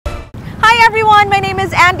everyone, my name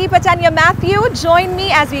is Andy Patanya Matthew. Join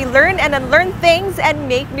me as we learn and unlearn things and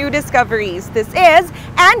make new discoveries. This is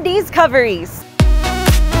AnDiscoveries.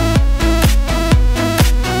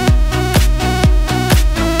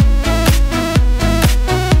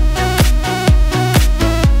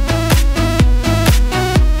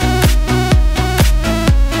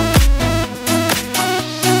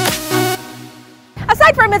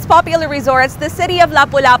 Aside from its popular resorts, the city of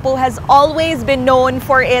Lapu-Lapu has always been known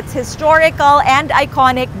for its historical and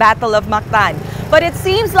iconic Battle of Mactan. But it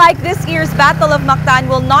seems like this year's Battle of Mactan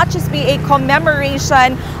will not just be a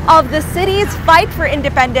commemoration of the city's fight for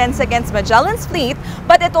independence against Magellan's fleet,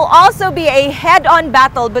 but it will also be a head-on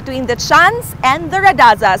battle between the Chans and the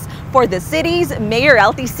Radazas for the city's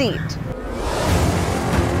mayoralty seat.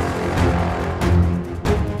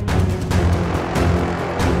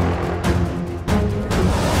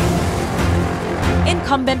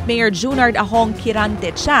 Incumbent Mayor Junard Ahong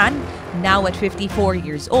Chan, now at 54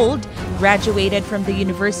 years old, graduated from the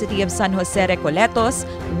University of San Jose Recoletos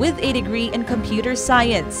with a degree in computer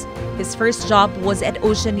science. His first job was at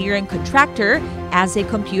Oceaneering Contractor as a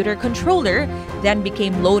computer controller, then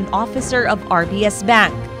became loan officer of RBS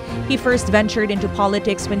Bank. He first ventured into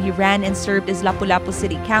politics when he ran and served as Lapu-Lapu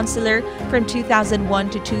City Councilor from 2001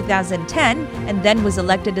 to 2010 and then was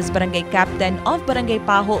elected as Barangay Captain of Barangay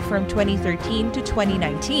Paho from 2013 to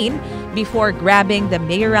 2019 before grabbing the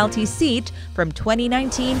mayoralty seat from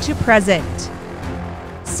 2019 to present.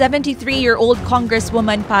 73-year-old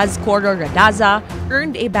Congresswoman Paz Radaza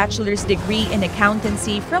earned a bachelor's degree in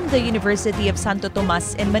accountancy from the University of Santo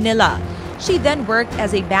Tomas in Manila. She then worked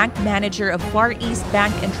as a bank manager of Far East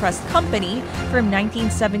Bank and Trust Company from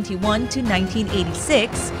 1971 to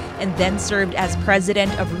 1986 and then served as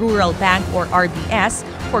president of Rural Bank or RBS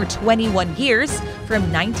for 21 years from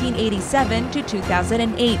 1987 to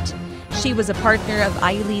 2008. She was a partner of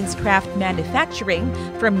Eileen's Craft Manufacturing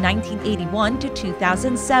from 1981 to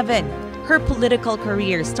 2007. Her political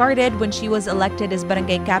career started when she was elected as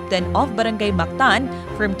Barangay Captain of Barangay Mactan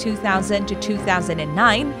from 2000 to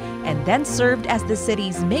 2009 and then served as the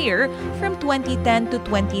city's mayor from 2010 to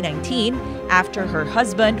 2019 after her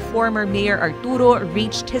husband, former Mayor Arturo,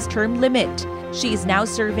 reached his term limit. She is now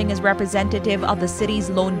serving as representative of the city's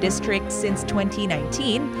Lone District since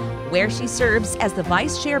 2019, where she serves as the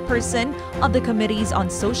vice chairperson of the Committees on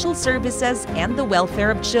Social Services and the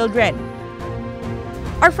Welfare of Children.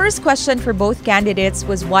 Our first question for both candidates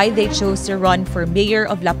was why they chose to run for mayor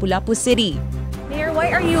of Lapu-Lapu City. Mayor,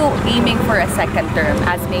 why are you aiming for a second term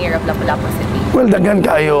as mayor of Lapu-Lapu City? Well, daghan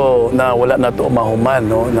kayo na wala na to mahuman,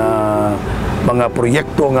 no, na mga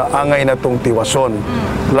proyekto nga angay na tong tiwason.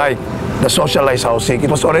 Like the socialized housing,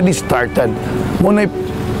 it was already started. Muna'y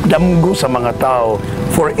damgo sa mga tao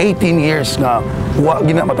for 18 years nga wa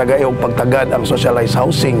gina matagay og pagtagad ang socialized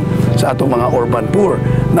housing sa atong mga urban poor.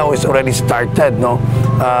 Now it's already started, no.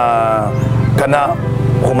 Kana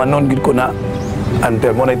humanon gid ko na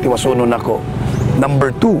until mo na tiwasonon nako.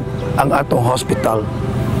 Number 2, ang atong hospital.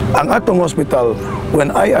 Ang atong hospital,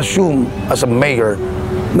 when I assume as a mayor,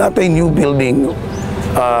 natay new building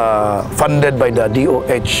funded by the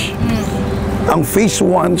DOH. Ang phase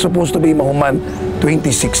 1 supposed to be mahuman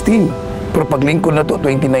 2016, pero paglingkod na to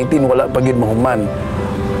 2019 wala pa gid mahuman.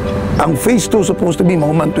 Ang phase 2 supposed to be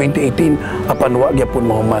mahuman 2018, apan wa gyapon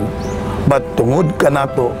mahuman. But tungod ka na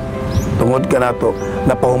to,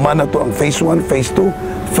 napahuman na to ang phase 1, phase 2,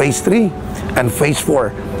 phase 3, and phase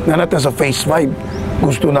 4. Nga natin sa phase 5,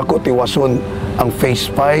 gusto na ko tiwason ang phase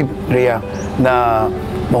 5 Rhea, na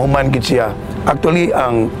mahuman gid siya. Actually,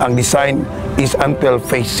 ang design is until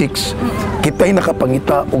phase 6. Kita'y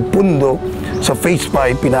nakapangita og pundo sa phase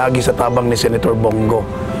 5 pinaagi sa tabang ni Senator Bongo.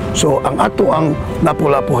 So ang ato ang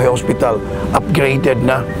Lapu-Lapu Hospital upgraded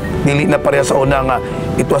na, dili na pareha sa una nga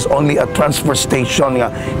it was only a transfer station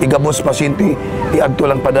nga igabos pasyente iadto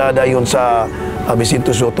lang padadayon sa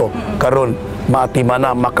Vicente Soto. Karon maatima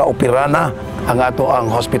na, makaopera na ang ato ang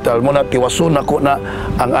hospital. Muna tiwason ako na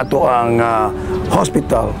ang ato ang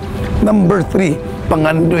hospital. Number 3,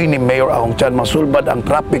 pangandoy ni Mayor Ahong masulbad ang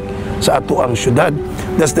traffic sa ato ang syudad.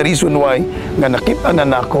 That's the reason why nga nakita na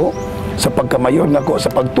nako sa pagkamayor nako sa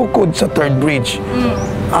pagtukod sa third bridge.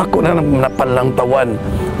 Ako na napalangtawan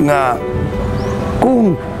nga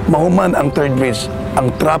kung mahuman ang third bridge, ang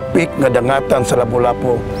traffic nga dangatan sa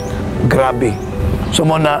Lapu-Lapu grabe. So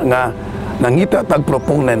mo na nga nangita tag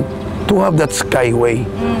proponent to have that skyway.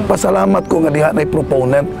 Pasalamat ko nga diha na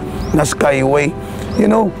proponent na skyway. You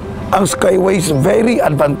know, ang skyway is very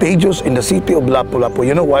advantageous in the city of Lapu-Lapu.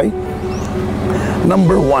 You know why?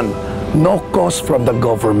 Number 1, no cost from the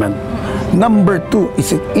government. Number 2,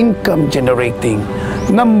 is it income generating?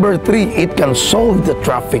 Number 3, it can solve the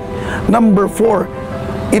traffic. Number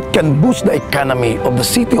 4, it can boost the economy of the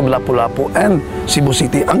city of Lapu-Lapu and Cebu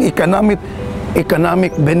City. Ang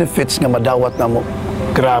economic benefits nga madawat namo,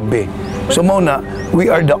 grabe. So muna,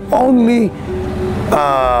 we are the only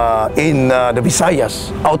in the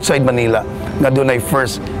Visayas outside Manila nga dunay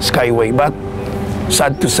first skyway. But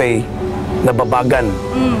sad to say, nababagan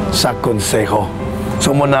sa konseho.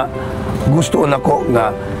 So muna, gusto nako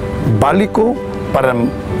nga balik ko para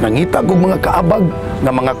nangita ko mga kaabag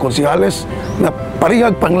ng mga konsehales na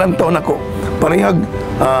parihag panglantaw nako, parihag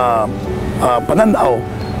pananaw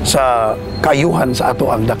sa kayuhan sa ato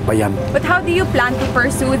ang dakbayan. But how do you plan to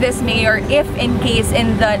pursue this, Mayor, if in case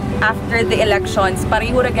after the elections,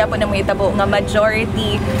 pareho ra gyapon na mahitabo nga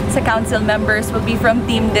majority sa council members will be from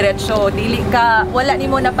Team Diretso? Dili ka, wala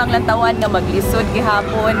nimo na panglantawan nga maglisod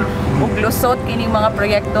gihapon ug lusot kining mga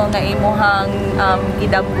proyekto nga imuhang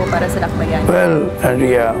gidamgo para sa dakbayan. Well,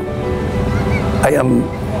 Andrea, I am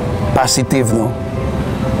positive, no,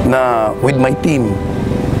 na with my team,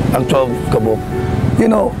 ang 12 kabok, you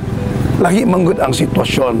know, lahi manggod ang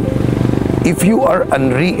sitwasyon. If you are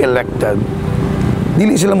unre-elected,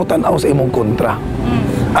 dili sila mo tanaw sa imong kontra.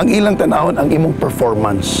 Ang ilang tanawon ang imong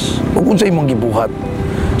performance, ug unsa imong gibuhat.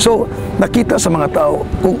 So, nakita sa mga tao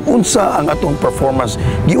kung unsa ang atong performance,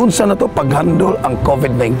 giunsa na to paghandle ang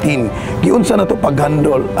COVID-19, giunsa na to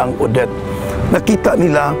paghandle ang Odette. Nakita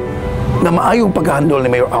nila na maayong paghandle ni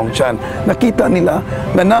Mayor Ahong. Nakita nila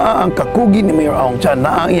na naa ang kakugi ni Mayor Ahong,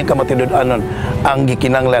 naa ang iyang kamatinud-anon ang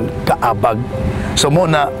gikinanglan kaabag. So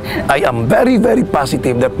muna, I am very, very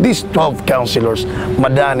positive that these 12 councilors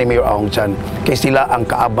mada ni Mayor Ahong kay sila ang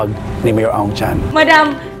kaabag ni Mayor Ahong.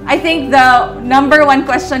 Madam, I think the number one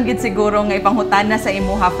question gid siguro nga ipanghutan na sa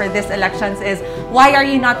imuha for this elections is why are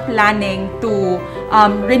you not planning to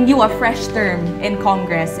renew a fresh term in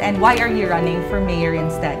Congress, and why are you running for mayor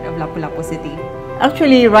instead of Lapu-Lapu City?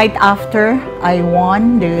 Actually, right after I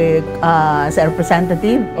won as a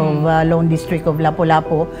representative of Lone District of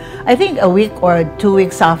Lapu-Lapu, I think a week or 2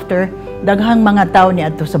 weeks after, daghang mga tao ni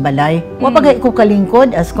adto sa balay. Wapagay ko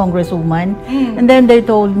kalingkod as congresswoman, and then they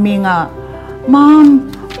told me nga, "Ma'am,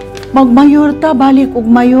 magmayor ta, balik og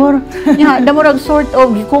mayor." Nya, damurag sort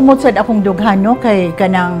of gikumot sad akong dughan, no, kay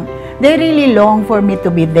kanang they really long for me to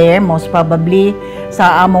be there, most probably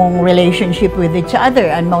sa among relationship with each other,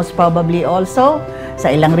 and most probably also sa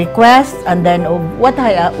ilang request, and then of what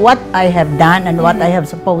I have done and what I have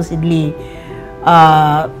supposedly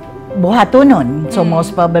buhatonon. So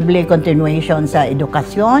most probably continuation sa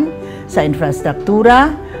edukasyon, sa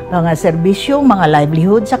infrastruktura, mga serbisyo, mga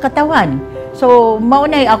livelihood sa katawan. So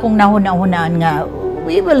maunay akong nahuna-hunaan nga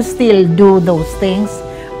we will still do those things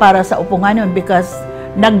para sa upunganon, because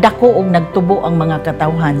nagdako og nagtubo ang mga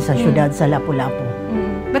katawhan sa syudad sa Lapu-Lapu.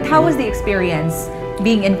 But how was the experience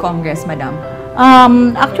being in Congress, Madam?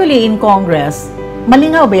 Actually, in Congress,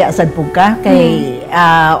 malingaw ba sad pug ka kay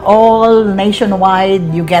all nationwide,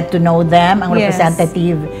 you get to know them, ang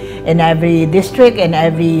representative in every district, in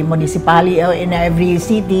every municipality, in every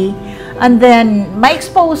city. And then,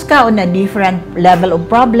 ma-expose ka on a different level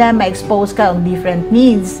of problem, ma-expose ka on different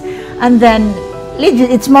needs. And then,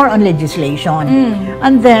 it's more on legislation.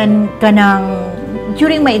 And then,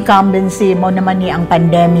 during my incumbency, mo naman ni ang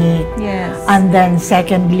pandemic. Yes. And then,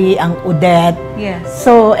 secondly, ang Odette. Yes.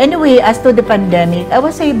 So, anyway, as to the pandemic, I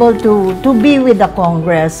was able to be with the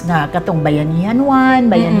Congress nga katong Bayanihan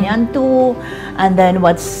 1, Bayanihan 2, and then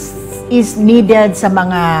what is needed sa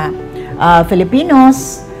mga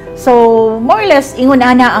Filipinos. So, more or less, ingon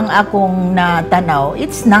ana ang akong natanaw.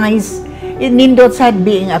 It's nice. Nindot sad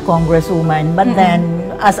being a congresswoman, but then,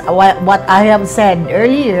 as what I have said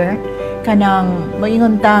earlier, kanang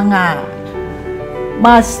moingon ta nga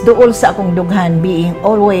mas duol sa akong dughan being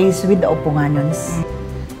always with the upunganons.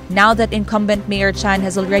 Now that incumbent Mayor Chan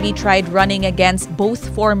has already tried running against both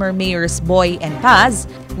former mayors Boy and Paz,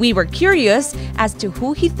 we were curious as to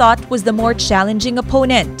who he thought was the more challenging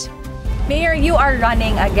opponent. Mayor, you are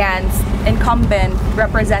running against incumbent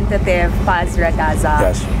Representative Paz Radaza.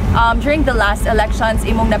 Yes. During the last elections,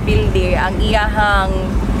 imong napildi ang iyahang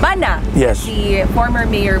bana, Yes. si former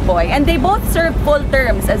Mayor Boy. And they both served full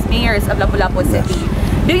terms as mayors of Lapu-Lapu City.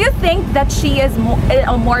 Do you think that she is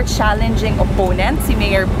a more challenging opponent, si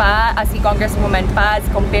Mayor si Congresswoman Paz,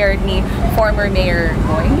 compared ni former Mayor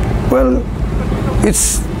Boy? Well,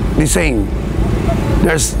 it's the same.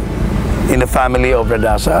 There's in the family of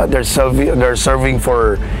Radaza, they're serving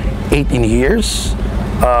for 18 years.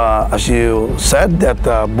 As you said, that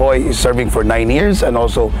Boy is serving for 9 years, and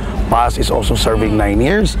also Paz is also serving 9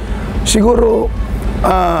 years. Siguro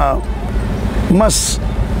mas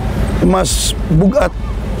bugat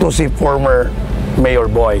to si former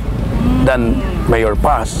Mayor Boy than Mayor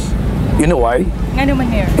Paz. You know why? Nga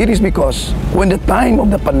naman, Mayor. It is because when the time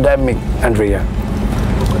of the pandemic, Andrea,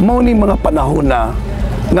 ni mga panahon na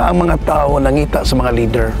nga ang mga tao nangita sa mga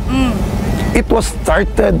leader. It was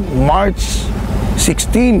started March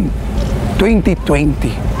 16,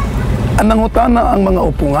 2020. Ang nangutana ang mga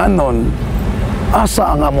upunganon,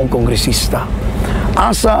 asa ang among kongresista,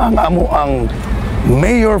 asa ang amo ang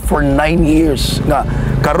mayor for 9 years nga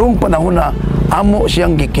karong panahon na amo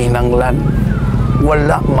siyang gikinanglan,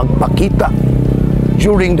 wala magpakita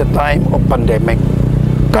during the time of pandemic.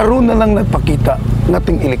 Karon na lang nagpakita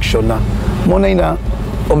nating eleksyon na munay na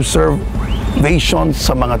observation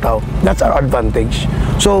sa mga tao. That's our advantage.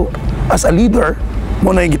 So as a leader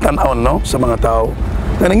munay gitan-aw no sa mga tao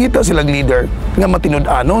nga nangita silang leader nga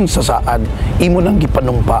matinud-anon sa saad, imo nang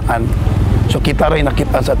gipanumpaan. So kita rin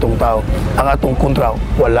nakita sa atong tao, ang atong kontra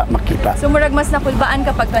wala makita. So murag mas nakulbaan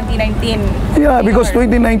kapag 2019. Yeah, because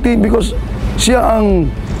 2019 because siya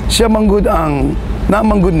manggod ang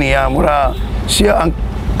namanggod niya mura siya ang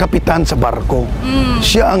kapitan sa barko.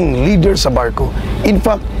 Siya ang leader sa barko. In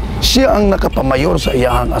fact, siya ang nakapamayor sa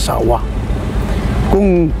iyahang asawa.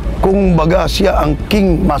 Kung baga siya ang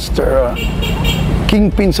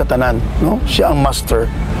kingpin sa tanan, no? Siya ang master.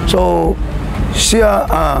 So siya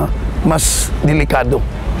mas delikado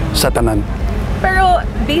sa tanan. Pero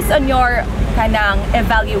based on your kanang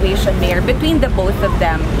evaluation, Mayor, between the both of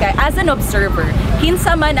them, as an observer,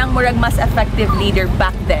 kinsa man ang murag mas effective leader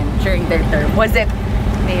back then during their term? Was it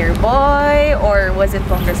Mayor Boy or was it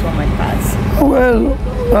Congresswoman Paz? Well,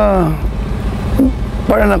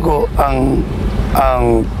 para nako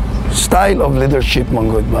ang style of leadership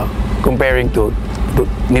manggod ba comparing to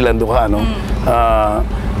nilang duha, no?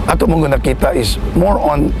 Ato mong nakita is more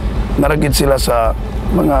on naragid sila sa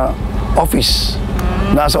mga office,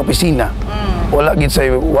 nasa opisina. Wala gid sa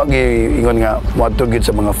wagi ingon nga moadto gid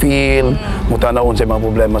sa mga field, mutanawon sa mga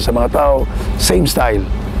problema sa mga tao, same style.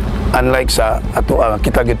 Unlike sa ato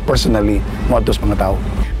kita gid personally moadto sa mga tao.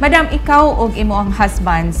 Madam, ikaw og imo ang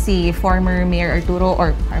husband, si former Mayor Arturo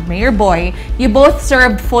or Mayor Boy, you both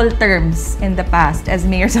served full terms in the past as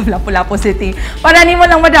mayors of Lapu-Lapu City. Para nimo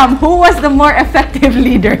lang, Madam, who was the more effective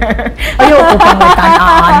leader? Ayoko pang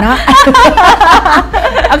matana.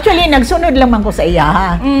 Actually, nagsunod lang man ko sa iya, ha.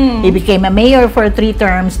 He became a mayor for 3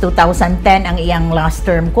 terms, 2010 ang iyang last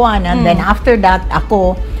term ko, and then after that,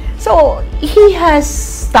 ako. So, he has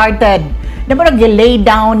started na parang lay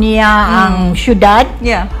down niya ang syudad,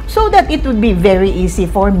 so that it would be very easy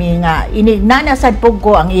for me nga nanasad po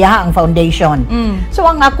ko ang iya ang foundation. So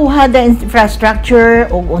ang akuha da infrastructure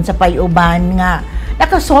o unsa pay uban nga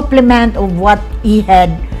naka-supplement of what he had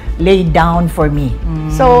laid down for me.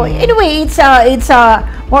 So anyway, it's a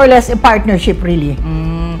more or less a partnership really.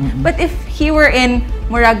 But if he were in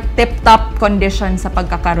murag tip-top condition sa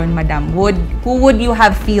pagkakaroon, Madam, who would you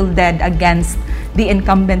have fielded against the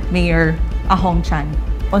incumbent Mayor Ahong Chan?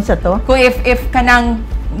 Unsa to? Kung if kanang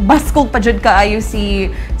baskog pa jud kaayo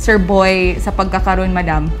si Sir Boy sa pagkakaroon,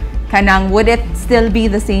 Madam, kanang would it still be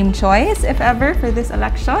the same choice if ever for these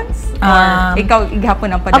elections? Or ikaw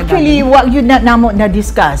igapon ang padagan? Actually, wa yun namo na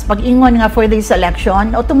discuss. Pag ingon nga for this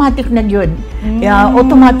election, automatic na yun.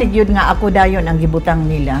 Automatic yun nga ako dayon ang gibutang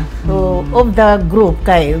nila. So of the group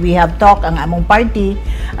kay we have talk ang among party,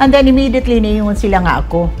 and then immediately niingon sila nga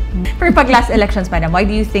ako. Pero pag last elections, Madam, why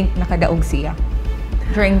do you think nakadaog siya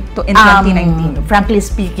in 2019? Frankly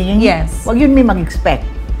speaking, yes. Wag yun may mag-expect.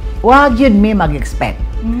 Wag yun may mag-expect.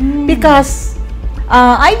 Because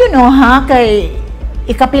I don't know ha, kay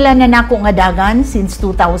ikapila na nako nga dagan since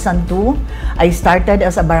 2002. I started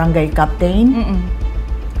as a barangay captain.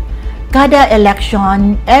 Kada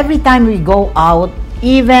election, every time we go out,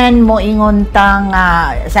 even mo ingon tang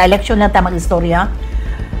sa election na ta mag-istorya,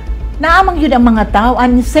 naamang yun ang mga tao,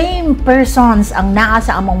 and same persons ang naa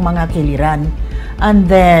sa among mga kiliran. And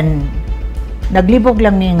then naglibog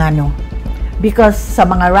lang mi ngano, because sa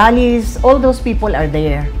mga rallies, all those people are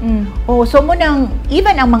there. Oh, so mo nang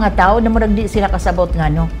even ang mga tao na murag di sila kasabot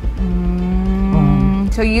ngano.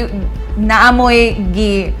 So you naamoy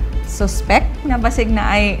gi suspect na basig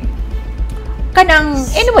na ay kanang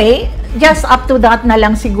anyway, just up to that na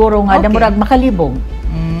lang siguro nga na murag makalibog.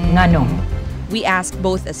 Ngano. We asked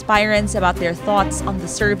both aspirants about their thoughts on the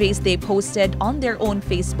surveys they posted on their own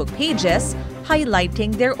Facebook pages,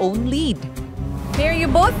 highlighting their own lead. Mayor, you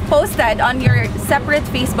both posted on your separate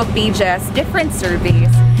Facebook pages different surveys.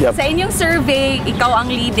 Yep. Sa inyong survey, ikaw ang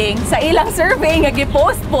leading. Sa ilang survey nga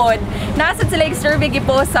gipost pod, nasa sila yung survey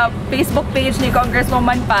gipost sa Facebook page ni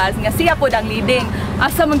Congresswoman Paz nga siya pod ang leading.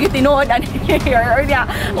 Asa man gyud tinuod ani Mayor?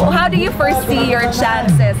 How do you foresee your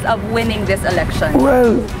chances of winning this election?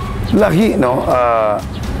 Well, lahi, no,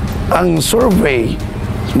 ang survey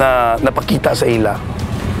na napakita sa ila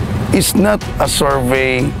is not a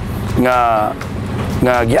survey nga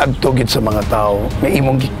giagtugid sa mga tao, may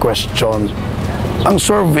imong gi-question. Ang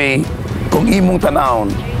survey, kung imong tanawon,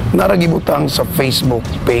 naragibutang sa Facebook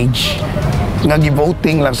page, nga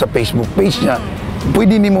gi-voting lang sa Facebook page niya,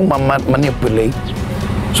 pwede nimong manipulate.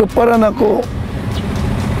 So para nako,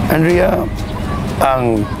 Andrea,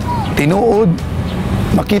 ang tinuod,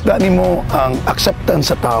 makita nimo ang acceptance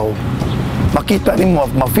sa tao, makita nimo,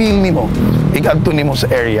 ma-feel nimo, igadto nimo sa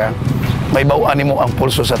area, may bawaan nimo ang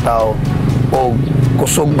pulso sa tao, o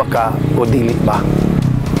kusog ba ka o dili ba.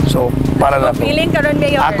 So, para na po. Feeling ka ron,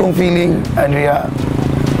 Mayor? Akong feeling, Andrea,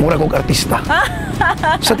 mura kong artista.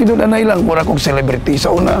 Sa tinudanay lang, mura kong celebrity.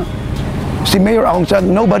 Sa una, si Mayor Ahong said,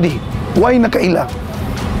 nobody. Why nakaila?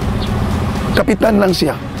 Kapitan lang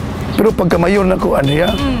siya. Pero pagka mayor na ko,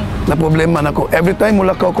 Andrea, na problema na ko. Every time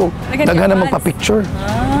mula ko ako, naghana magpa-picture.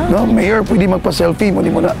 No, Mayor, pwede magpa-selfie.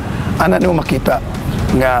 Muli mo na, anak mo makita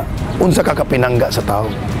nga unsa ka kapinangga sa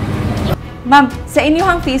tao. Ma'am, sa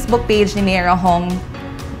inyong Facebook page ni Mayor Ahong,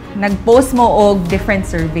 nag-post mo og different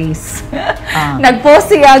surveys.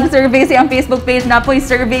 Nag-post siya og surveys ang Facebook page na po'y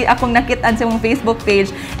survey akong nakitaan sa mong Facebook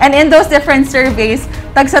page. And in those different surveys,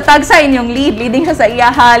 tagsa-tagsa inyong leading ka sa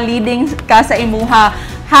iyaha, leading ka sa imuha.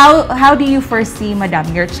 How do you foresee,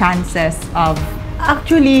 Madam, your chances of...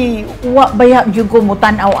 Actually, baya jud ko mo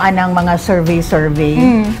tan-aw anang mga survey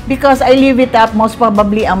because I leave it up most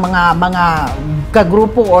probably ang mga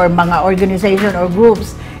kagrupo or mga organization or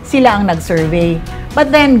groups sila ang nag-survey.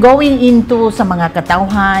 But then going into sa mga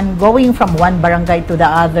katawhan, going from one barangay to the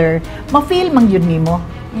other, ma-feel man yun nimo.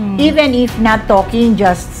 Even if not talking,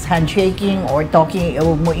 just handshaking or talking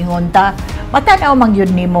mo ingonta, matanaw man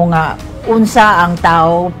yun nimo nga unsa ang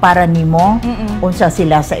tao para nimo, unsa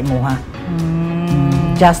sila sa imuha.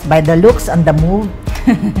 Just by the looks and the move.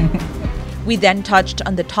 We then touched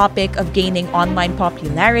on the topic of gaining online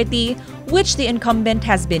popularity, which the incumbent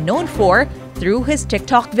has been known for through his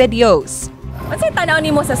TikTok videos. What's yung tanaw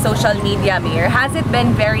nimo sa social media, Mayor? Has it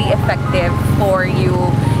been very effective for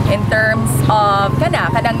you in terms of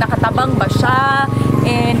kanang nakatabang ba siya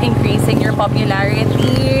in increasing your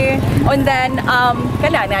popularity? And then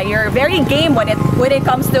you're very game when it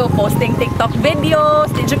comes to posting TikTok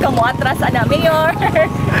videos. Did you come atras ana, Mayor?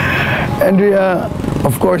 Andrea,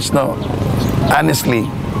 of course, no. Honestly,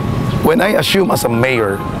 when I assume as a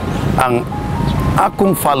mayor, ang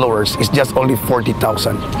akong followers is just only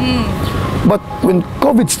 40,000. But when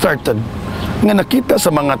COVID started, nga nakita sa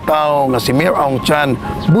mga tao nga si Mayor Ahong Chan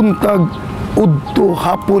buntag udto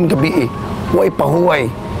hapon gabi way pahuway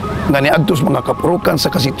nga niadto sa mga kapurukan sa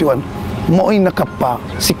kasituan, mo'y nakapa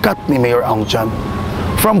sikat ni Mayor Ahong Chan.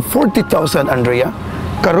 From 40,000, Andrea,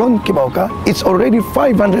 karon kibaw ka, it's already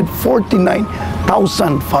 549,000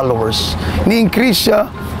 followers. Ni-increase siya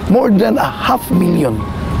more than 500,000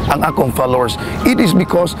 ang akong followers. It is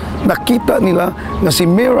because nakita nila na si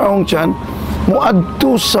Mayor Ahong Chan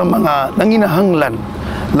muadto sa mga nanginahanglan,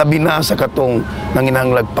 labi na sa katong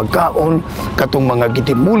nanginahanglag pagkaon, katong mga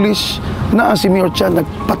gitimulis, na si Mayor Chan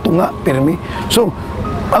nagpatunga pirmi. So,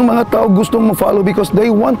 ang mga tao gustong mo-follow because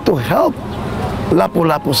they want to help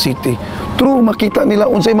Lapu-Lapu City. True, makita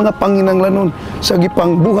nila unsay mga panginahanglanon sa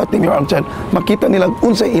gipang buhat ni Mayor Ahong Chan. Makita nila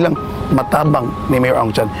unsay ilang matabang ni Mayor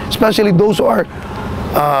Ahong Chan. Especially those who are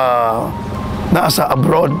naasa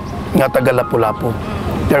abroad nga taga Lapu-Lapu.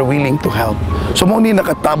 They're willing to help. So mo ni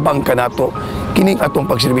nakatabang ka nato kining atong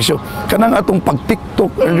pagserbisyo. Kanang atong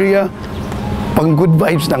pag-TikTok, Andrea, pang good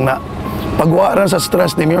vibes nang na. Pagwaran sa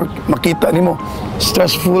stress ni Mayor, makita nimo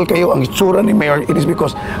stressful kayo ang itsura ni Mayor. It is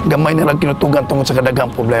because gamay na lang kinutugan tungod sa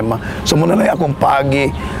kadaghang problema. So muna na akong paagi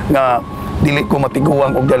nga dili ko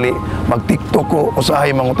matiguang og dali mag-TikTok ko usahay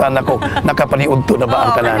mangutan ako nakapaniud to na ba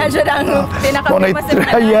ang tanan.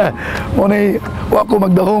 Monay wa ko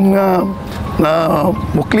magdahom nga na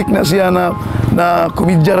mo-click na siya na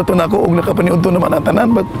komedya ra to nako og nakapaniud to naman ang tanan,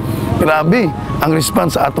 but grabe ang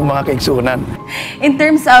response sa atong mga kaigsunan. In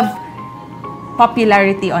terms of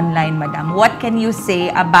popularity online, Madam, what can you say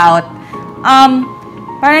about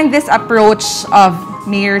parang this approach of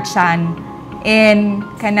Mayor Chan in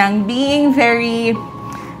kanang being very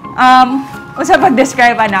usa ba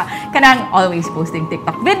describe ana kanang always posting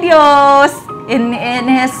TikTok videos in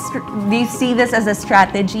his, do you see this as a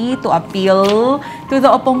strategy to appeal to the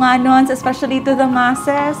oponganons, especially to the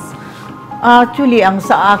masses? Actually, ang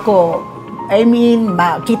sa ako, I mean,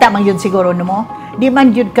 makita man yun siguro mo, di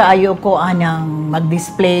man yun kaayo ko anang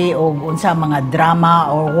mag-display o unsa mga drama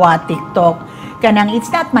or what TikTok kanang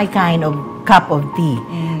it's not my kind of cup of tea.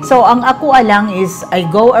 So ang ako lang is I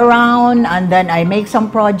go around and then I make some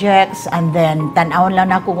projects and then tan-awon lang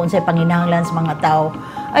nako kung sa panginahanglan sa mga tao.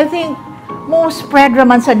 I think mo spread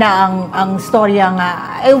raman sa na ang storya nga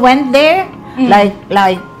I went there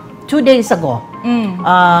like 2 days ago.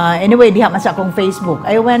 Anyway, diha man sa akong Facebook.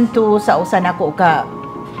 I went to sa usan ako ka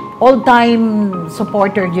all-time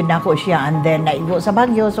supporter yun nako siya and then naigo sa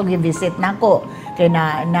Baguio so gi-visit nako kay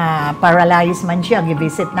na paralyzed man siya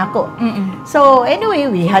gi-visit nako. So anyway,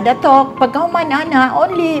 we had a talk pagkahuman ana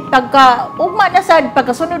only pagka ugma na sad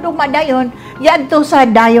pagkasunod ugma dayon yadto sa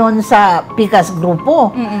dayon sa Pikas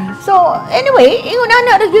grupo. So anyway, ingon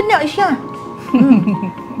ana ra gyud na siya.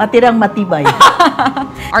 Matirang matibay.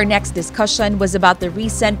 Our next discussion was about the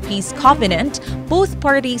recent Peace Covenant both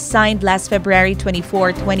parties signed last February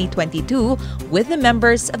 24, 2022 with the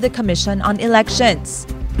members of the Commission on Elections.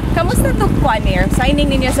 Kamusta to, Mayor? Signing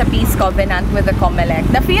ninyo sa Peace Covenant with the COMELEC.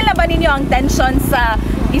 Na-feel na ba ninyo ang tension sa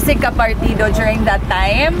isig ka partido during that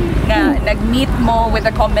time na nag-meet mo with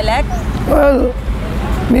the COMELEC? Well,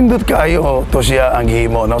 nindot kaayo to siya ang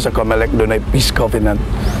gihimo no, sa COMELEC doon ay Peace Covenant.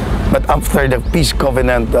 But after the Peace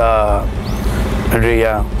Covenant,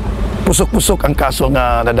 Andrea, pusok-pusok ang kaso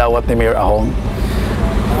nga nadawat ni Mayor Ahong.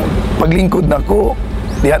 Paglingkod na ko,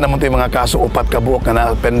 diha naman ito yung mga kaso upat ka buok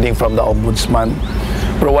na pending from the Ombudsman.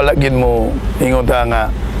 Pero wala gin mo, ingon ta nga,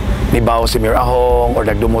 nibaw si Mayor Ahong or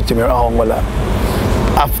nagdumot si Mayor Ahong, wala.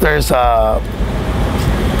 After sa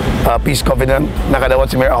Peace Covenant, nakadawat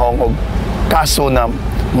si Mayor Ahong og kaso na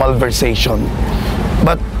malversation.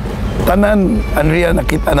 But tanan, Andrea,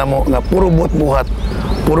 nakita na mo nga puro buhat-buhat,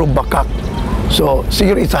 puro bakak. So,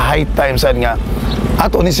 siguro it's a high time sad nga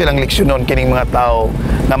ato ni silang leksyonon kining mga tao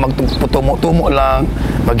na magtumo lang,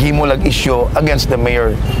 maghimo lag issue against the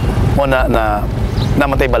mayor mo na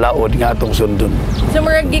namatay balaod nga atong sundon. So,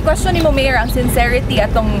 murag gi-question ni mo, Mayor, ang sincerity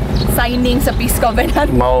atong signing sa Peace Covenant?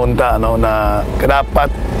 Maunta, no, na dapat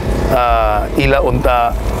ila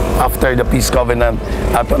unta after the Peace Covenant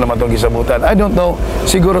ato naman itong gisabutan. I don't know,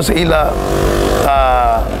 siguro sa ila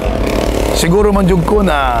siguro man jud ko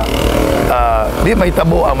na di may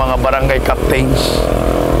tabo ang mga barangay captains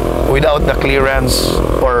without the clearance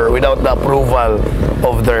or without the approval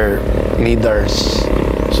of their leaders.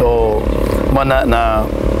 So mana na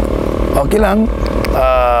okay lang,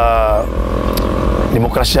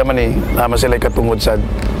 demokrasya man eh, naman sila katungod sad.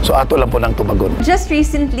 So ato lang po nang tubagon. Just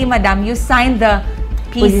recently, Madam, you signed the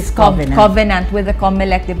Peace Covenant with the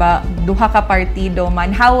COMELEC, diba? Duha ka partido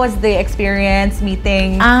man. How was the experience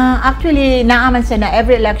meeting? Actually, naaman sa na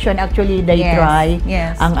every election actually they try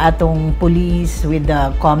ang atong police with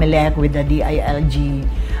the COMELEC, with the DILG.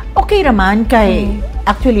 Okay raman kay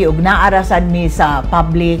actually ug naarasan mi sa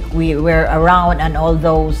public, we were around and all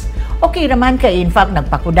those. Okay raman kay in fact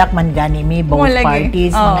nagpakudak man gani mi both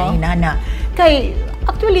parties mga inana. Kay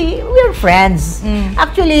actually we're friends.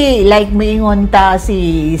 Actually like miingon ta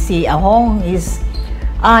si Ahong is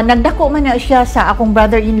nagdako man na siya sa akong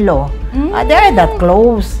brother-in-law. They're that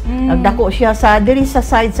close. Nagdako siya sa diri sa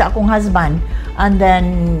side sa akong husband. And then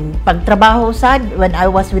pagtrabaho sad when I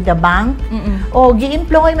was with the bank,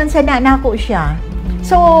 gi-employ man sa nako siya.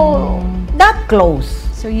 So that close.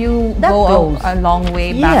 So you go a long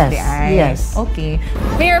way back there. Yes. Okay.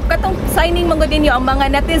 Mayor, katong signing mga ninyo ang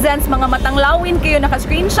mga netizens, mga matanglawin kayo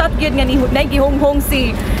naka-screenshot gyud nga ni gihunghong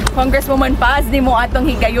si Congresswoman Paz ni mo atong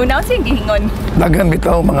higayon. Sing gihingon? Daghan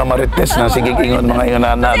bitaw mga marites na sige ingon mga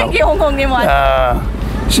ingonana. Sing gihunghong ni mo?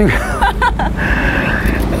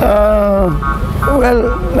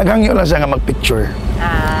 Well, naghangyo lang siya nga mag-picture.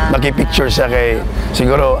 Maki-picture siya kay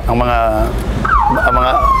siguro ang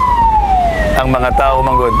mga tao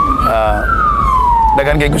manggod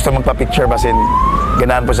daghan kay gusto magpa-picture basin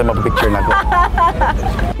ganahan po sa magpa-picture nako.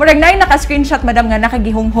 Murag nay naka-screenshot, Madam, nga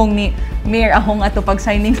nakagihunghong ni Mayor Ahong ato pag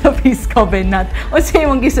signing sa Peace Covenant. O siya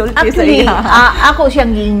mong gisulti sa iya? Ako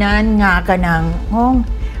siyang giingnan nga kanang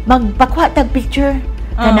magpakuha tag picture.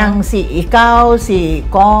 Kanang si ikaw, si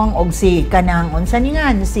Cong, o si kanang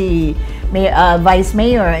unsaningan, si Vice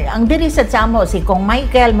Mayor. Ang diri sa mo, si Cong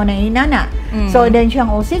Michael mo na inana. So then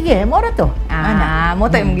siyang, sige, mora to. Mo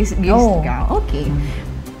tayo mong gisgaw. Okay.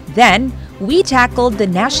 Then, we tackled the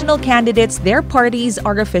national candidates their parties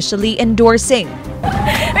are officially endorsing.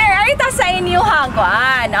 Mayor, ay ta sa inyo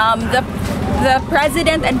hangkuan. The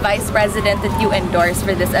president and vice president that you endorse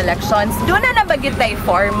for these elections, doon na nabagit tayo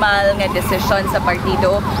formal nga decision sa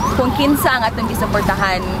partido kung kinsa ang atong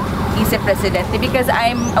gisuportahan isip presidente, because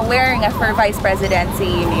I'm aware nga for vice president si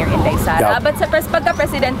Mayor Inday Sara, but sa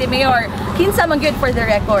pagka-presidente, Mayor, kinsa man good for the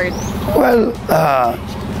record? Well,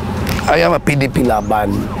 I am a PDP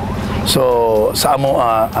laban. So sa amo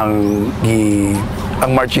ang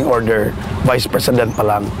ang marching order Vice President pa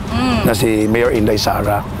lang na si Mayor Inday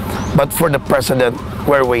Sara. But for the President,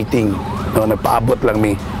 we're waiting. No, nagpaabot lang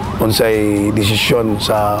mi unsay desisyon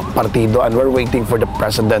sa partido, and we're waiting for the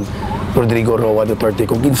President Rodrigo Roa Duterte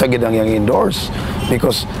kung kinsa gid ang yang endorse,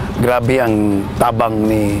 because grabe ang tabang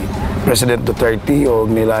ni President Duterte o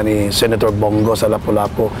nila ni Senator Bongo sa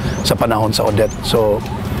Lapu-Lapu sa panahon sa Odette. So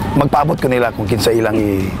magpaabot ko nila kung kinsa ilang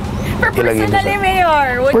Personally,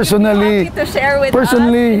 Mayor, would personally, you be happy to share with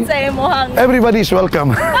personally, us sa imuhang... everybody's welcome.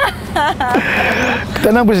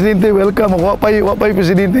 Tanang presidente welcome. Wapay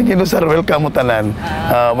presidente kinusar welcome mo tanan.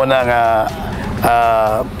 Muna nga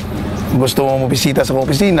gusto mo bisita sa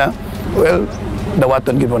opisina, well,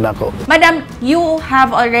 dawaton gid mo nako. Madam, you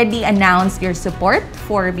have already announced your support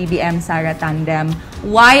for BBM Sara tandem.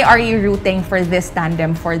 Why are you rooting for this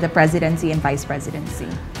tandem for the presidency and vice presidency?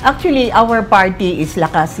 Actually, our party is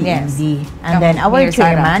Lakas CMD. And then our Mayor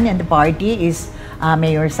chairman and the party is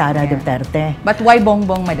Mayor Sara Duterte. But why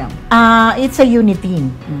Bongbong, Madam? It's a unity.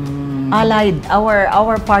 Allied.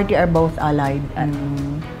 Our party are both allied.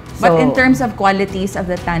 But in terms of qualities of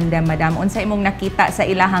the tandem, Madam, unsa imong nakita sa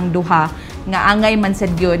ilahang duha nga angay man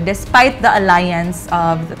sad gyud despite the alliance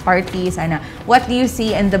of the parties, what do you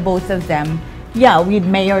see in the both of them? Yeah, with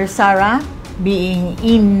Mayor Sara being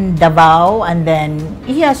in Davao, and then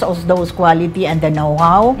he has also those quality and the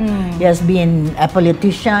know-how. He has been a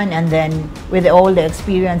politician, and then with all the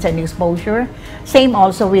experience and exposure. Same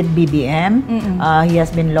also with BBM. He has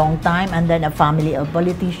been long time, and then a family of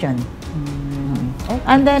politician. Okay.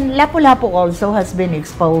 And then Lapu-Lapu also has been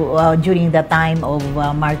exposed during the time of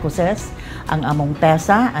Marcoses, ang among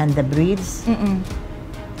pesa and the breeds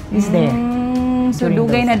is there. So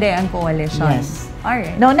dugay na day ang coalition. Yes. All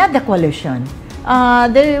right. No, not the coalition.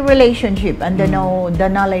 The relationship and the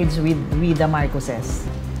knowledge with the Marcoses.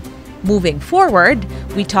 Moving forward,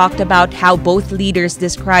 we talked about how both leaders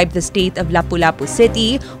described the state of Lapu-Lapu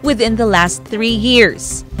City within the last 3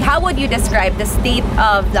 years. How would you describe the state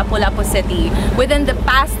of Lapu-Lapu City within the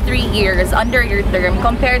past 3 years under your term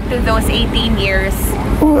compared to those 18 years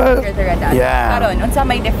under the Radaza? Yeah. Karon, unsa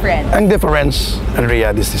may difference? Ang difference, Andrea,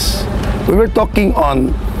 this is, we were talking on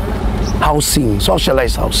housing,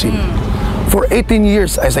 socialized housing. For 18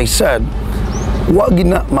 years, as I said, wa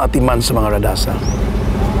gina maatiman sa mga Radaza.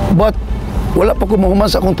 But wala pa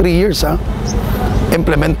kumuhuman sa akong 3 years,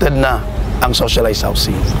 implemented na ang socialized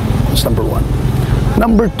housing. That's number 1.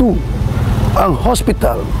 Number 2, ang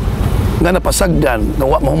hospital nga napasagdan na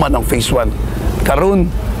wa mahuman ang phase 1.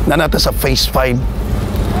 Karon na nata sa phase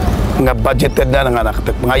 5 nga budgeted na nga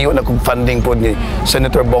ngayon na kung funding po ni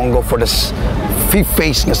Senator Bongo for the 5th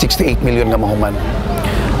phase nga 68 million nga mahuman.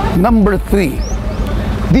 Number 3,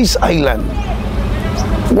 this island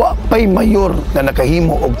wa pay mayor na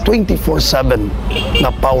nakahimo og 24/7 na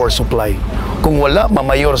power supply. Kung wala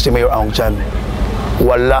mamayor si Mayor Ahong Chan,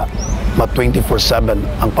 wala ma 24/7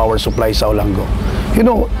 ang power supply sa Olango. You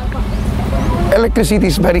know, electricity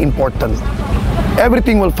is very important.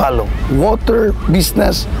 Everything will follow. Water,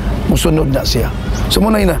 business, musunod na siya. So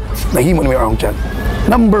muna na nahimo ni Mayor Ahong Chan.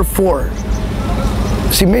 Number 4,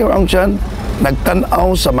 si Mayor Ahong Chan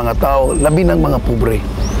nagtanaw sa mga tao, labi ng mga pobre,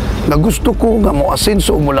 na gusto ko nga mo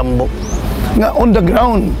asenso o mulambok, nga on the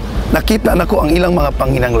ground nakita nako ang ilang mga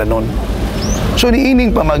panginanglanon. So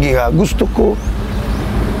niining pamagiha, gusto ko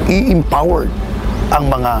i-empower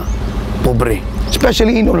ang mga pobre,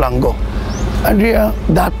 especially in Olango. Andrea,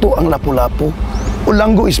 dato ang Lapu-Lapu.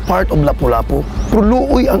 Olango is part of Lapu-Lapu. Pero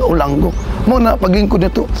luoy ang Olango. Muna paglingkod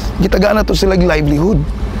nito, gitagaan na to sila livelihood.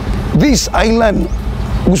 This island,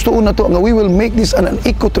 gusto na to nga we will make this an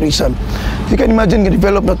ecotourism. You can imagine nga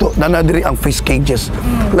develop na to, nanadiri ang fish cages,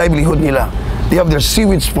 livelihood nila. They have their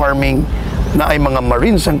seaweeds farming, na ay mga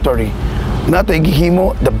marine sanctuary. Natay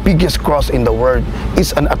gihimo, the biggest cross in the world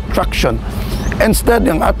is an attraction. Instead,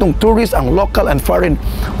 ang atong tourists, ang local and foreign,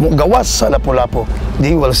 mo gawas sa Lapu-Lapu,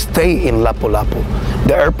 they will stay in Lapu-Lapu.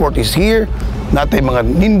 The airport is here, natay mga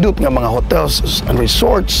nindot nga mga hotels and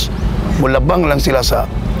resorts, mulabang lang sila sa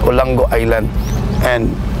Olango Island, and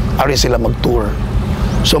ari sila mag-tour.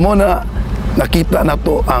 So muna nakita na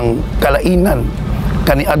to ang kalainan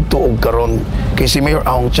kaniadto og karon kay si Mayor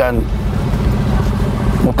Ahong Chan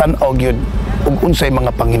mutan-og gyud og unsay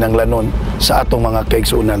mga panginanglanon sa atong mga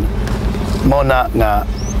kaigsunan. Mao na nga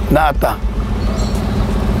naata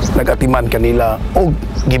nagatiman kanila og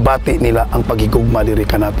gibati nila ang paghigugma diri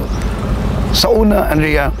kanato. Sa una,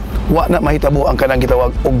 Andrea, wa na mahitabo ang kanang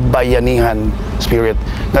gitawag og bayanihan spirit,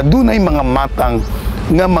 nga dunay mga matang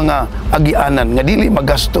nga mga agianan nga dili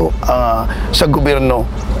magasto sa gobyerno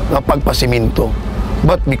nga pagpasiminto.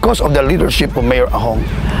 But because of the leadership of Mayor Ahong,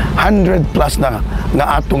 100 plus na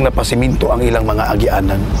nga atong napasiminto ang ilang mga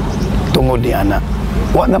agianan tungod ni ana.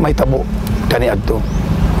 Wa na may tabo kaniadto.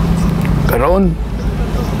 Karon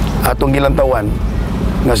atong gilantawan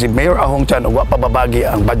nga si Mayor Ahong Chan wa pa babagi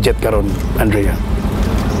ang budget karon, Andrea.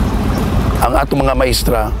 Ang atong mga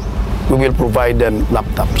maestra, we will provide them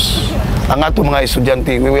laptops. Ang atong mga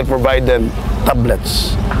estudyante, we will provide them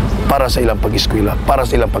tablets para sa ilang pag-eskwela, para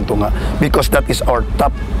sa ilang pagtunga, because that is our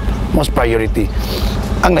top most priority.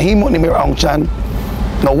 Ang nahimo ni Mayor Ahong Chan,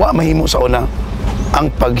 na wa mahimo sa una, ang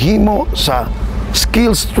paghimo sa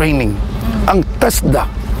skills training, ang TESDA,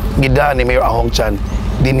 gida ni Mayor Ahong Chan,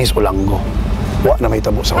 dinis Ulango. Wa na may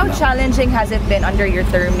tabo sa How una. challenging has it been under your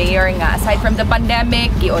term, Mayor, nga? Aside from the pandemic,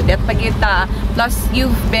 i-audit pa kita, plus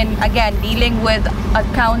you've been, again, dealing with a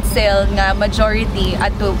council nga majority at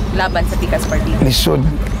to laban sa Tikas Party.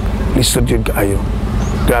 Lisod yun kaayo.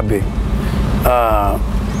 Grabe.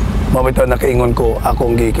 Mabitaw nakaingon ko,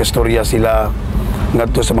 akong gikastorya sila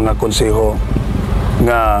ngadto sa mga konseho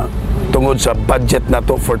nga tungod sa budget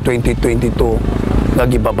nato for 2022 nga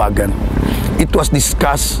gibabagan. It was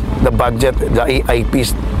discussed, the budget, the AIP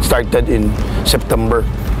started in September.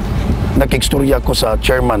 Nakikstorya ko sa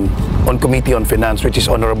chairman on Committee on Finance, which is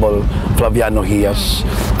Honorable Flaviano Hias.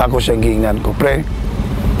 Ako siyang giingan ko, pre,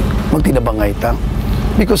 magtinabangay ta.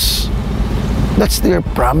 Because that's their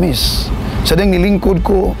promise. Sa dang nilingkod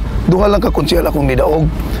ko, duha lang ka konsyel akong nidaog,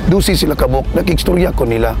 dusi sila kabok, nakikstorya ko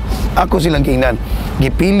nila. Ako silang giingnan,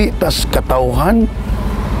 gipili tas katawhan,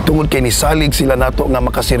 tungod kay nisalig sila nato nga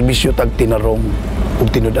makaserbisyo tag tinarong ug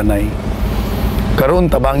tinud-anay.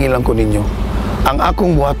 Karon tabangi lang ko ninyo ang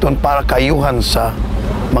akong buhaton para kayuhan sa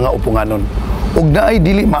mga upunganon. Ug naay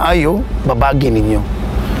dili maayo, babagi ninyo.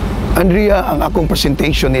 Andrea, ang akong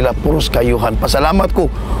presentation nila puros kayuhan. Pasalamat ko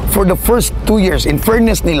for the first 2 years, in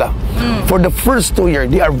fairness nila, for the first 2 years,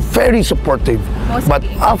 they are very supportive. But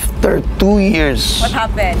after 2 years, What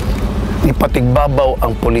happened? ipatigbabaw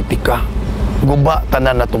ang politika. Guba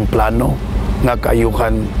tanan natong plano nga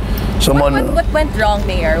kayuhan. So What went wrong,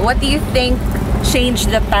 Mayor? What do you think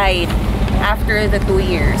changed the tide after the 2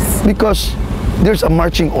 years? because there's a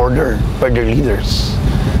marching order by their leaders.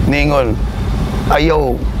 Ningon,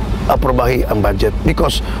 ayaw aprobahi ang budget.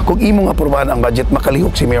 Because kung imong aprobahan ang budget,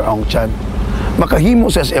 makalihok si Mayor Ahong Chan. Makahimo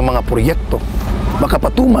siya sa iyang mga proyekto.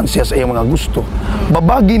 Makapatuman siya sa iyang mga gusto.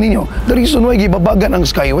 Babagi ninyo. The reason why gibabagan ang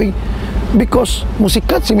Skyway, because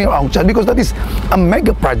musikat si Mayor Ahong Chan, because that is a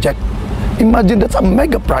mega project. Imagine, that's a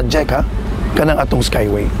mega project, ha? Kanang atong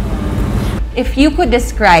Skyway. If you could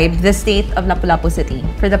describe the state of Lapu-Lapu City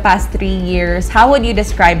for the past 3 years, how would you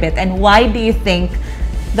describe it, and why do you think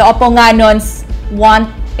the Oponganons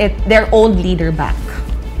want their old leader back?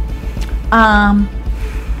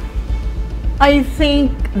 I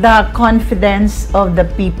think the confidence of the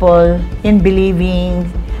people in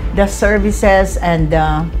believing the services and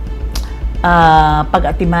the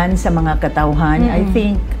pag-atiman sa mga katawhan, I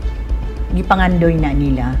think gipangandoy na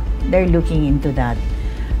nila. They're looking into that.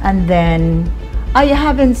 And then I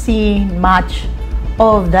haven't seen much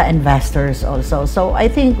of the investors also. So I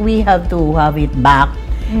think we have to have it back.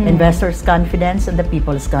 Investors' confidence and the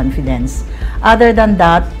people's confidence. Other than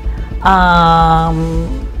that,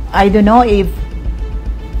 I don't know if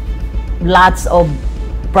lots of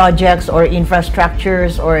projects or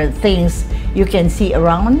infrastructures or things you can see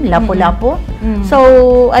around Lapu-Lapu.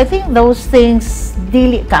 So I think those things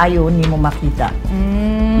dili kaayo nimo makita.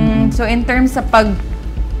 So in terms sa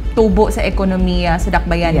pagtubo sa ekonomiya sa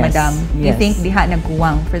Dakbayan, Yes, Madam, you yes. think diha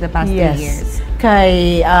nagkuwang for the past 2 years?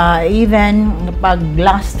 Kay even pag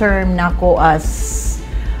last term nako as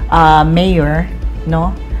mayor,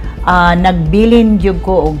 no, nagbilin jud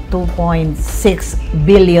ko og 2.6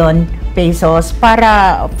 billion pesos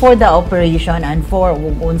para for the operation and for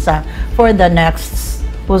the next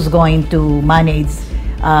who's going to manage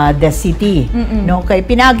the city. No, kay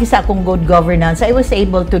pinagi sa akong good governance, I was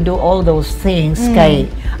able to do all those things kay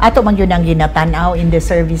ato man yun ang ginatanaw in the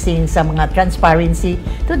servicing sa mga transparency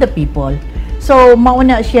to the people. So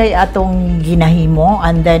mauna siya atong ginahimo,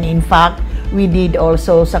 and then in fact we did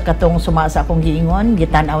also sa katong suma sa akong giingon,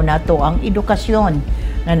 gitanaw nato ang edukasyon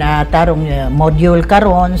na natarong module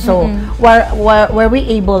karon. So were we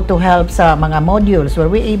able to help sa mga modules,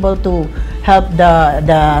 were we able to help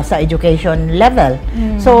the sa education level.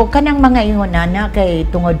 So kanang mga ingon na kay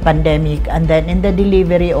tungod pandemic, and then in the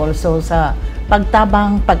delivery also sa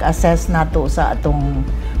pagtabang pag-assess nato sa atong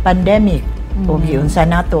pandemic o giunsa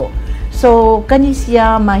nato. So kani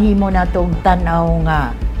siya mahimo nato og tan-aw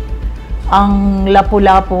nga ang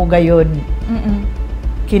Lapu-Lapu gayud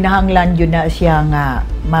kinahanglan yun na siya nga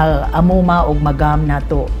amuma og magam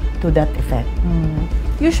nato to that effect.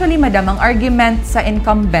 Usually, madam, ang argument sa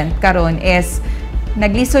incumbent karon is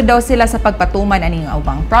naglisod daw sila sa pagpatuman aning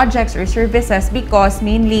ubang projects or services because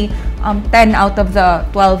mainly 10 out of the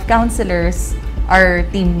 12 councillors are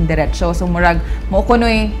team diretso. So murag mo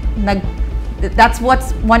kunoy that's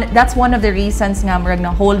one of the reasons nga murag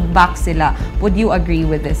na hold back sila. Would you agree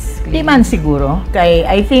with this claim? Di man siguro. Kay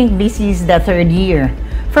I think this is the third year.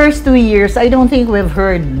 First 2 years, I don't think we've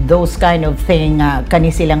heard those kind of thing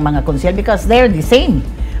kani silang mga konsehal because they're the same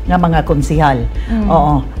nga mga konsehal.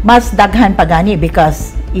 Oo. Mas daghan pa gani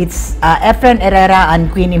because it's Efren Herrera and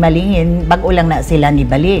Queenie Malingin, bag-o lang na sila ni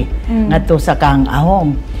Bali ngadto sa Kang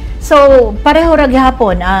Ahong. So, pareho ra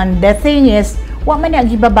gihapon, and the thing is, wa man na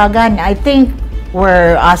gibabagan. I think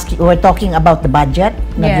we're talking about the budget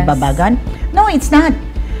na gibabagan. No, it's not.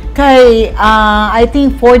 Kay I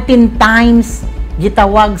think 14 times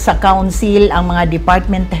gitawag sa council ang mga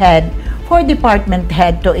department head for department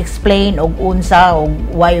head to explain og unsa og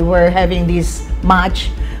why we're having this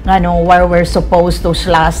much ngano why we're supposed to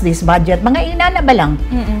slash this budget, mga inana ba lang.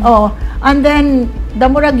 Oh, and then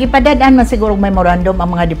damurag gipadad-an man siguro memorandum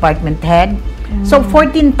ang mga department head. So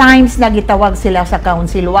 14 times na gitawag sila sa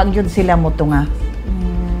council, wag yun sila motunga.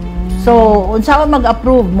 So unsa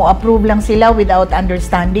mag-approve, mo approve lang sila without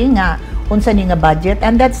understanding nga unsa ni nga budget,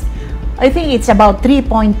 and that's I think it's about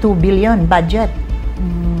 3.2 billion budget.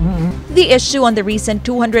 The issue on the recent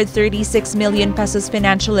 236 million pesos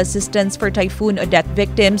financial assistance for Typhoon Odette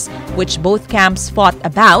victims, which both camps fought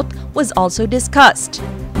about, was also discussed.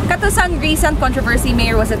 Katusang recent controversy,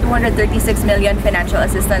 Mayor, was a 236 million financial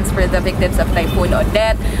assistance for the victims of Typhoon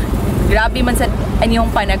Odette. Grabe man sa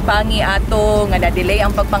anyong panagpangi ato nga na-delay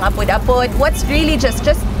ang pagpangapod-apod. What's really just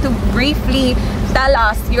to briefly tell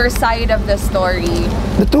us your side of the story?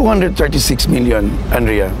 The 236 million,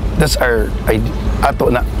 Andrea, that's our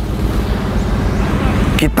ato na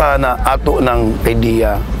kita na ato ng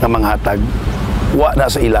idea ng mga hatag. Wa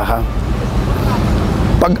na sa ilaha.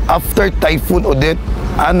 Pag after Typhoon Odette,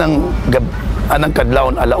 anang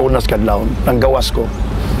kadlawon, alaunas kadlawon, nang gawas ko.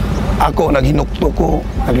 Ako, naghinukto ko,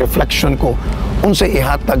 nag-reflection ko, unsay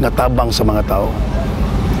ihatag na tabang sa mga tao.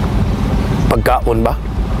 Pagkaon ba?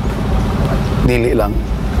 Dili lang.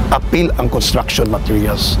 Appeal ang construction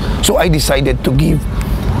materials. So I decided to give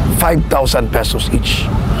 5,000 pesos each.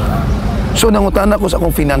 So nangutana ko sa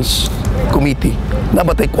akong finance committee,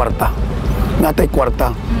 nabatay kwarta. Natay kwarta,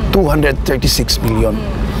 236 million.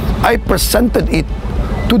 I presented it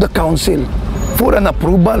to the council for an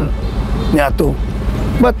approval niya to.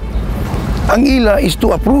 But ang ila is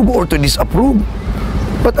to approve or to disapprove.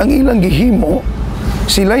 But ang ilang gihimo,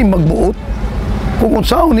 sila'y magbuot kung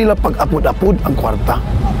unsaon nila pag-apod-apod ang kwarta.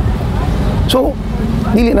 So,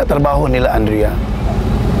 dili na trabaho nila, Andrea.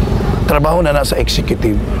 Trabaho na nasa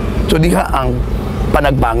executive. So, diha ang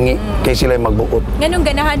panagbangi kay sila'y magbuot. Nganong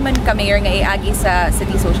ganahan man ka, Mayor, nga iagi sa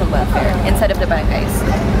city social welfare instead of the barangays?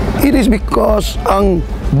 It is because ang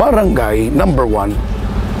barangay, number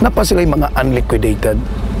 1, napa sila'y mga unliquidated.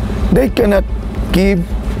 They cannot give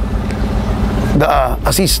the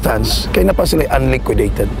assistance kaya na pa sila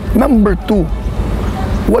unliquidated. Number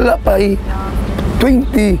 2, wala pa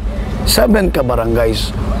 27 ka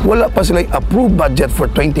barangays, wala pa sila approved budget for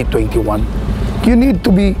 2021. You need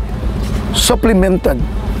to be supplemented.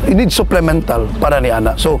 You need supplemental para ni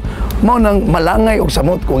ana. So, mo nang malangay og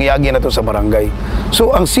samot kung iagi na to sa barangay.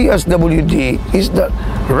 So, ang CSWD is the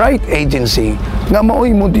right agency nga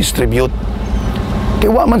maoy mo distribute.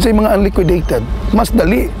 Kaya man sa mga unliquidated, mas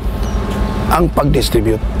dali ang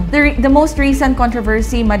pag-distribute. The most recent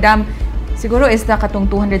controversy, Madam, siguro is na katong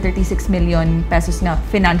 236 million pesos na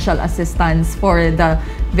financial assistance for the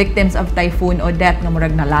victims of Typhoon Odette nga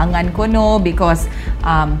murag nalangan ko no because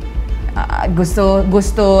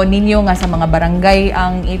gusto ninyo nga sa mga barangay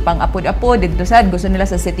ang ipang-apod-apod dito sad gusto nila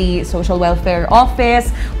sa city social welfare office.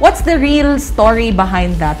 What's the real story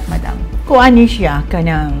behind that, Madam? Kuani siya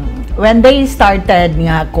kanang when they started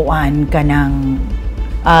nga kuan kanang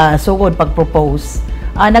sugod pag-propose,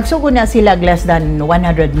 nagsugod na sila less than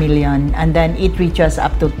 100 million and then it reaches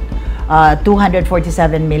up to 247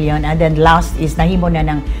 million and then last is nahimo na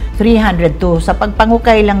ng 302 sa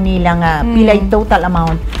pagpangukay lang nila nga pilay total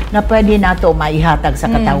amount na pwede nato maihatag sa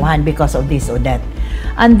katawhan because of this Odette.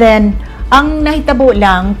 And then ang nahitabo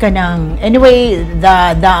lang kanang anyway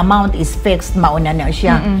the amount is fixed, mauna na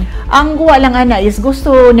siya. Ang guwa lang ana is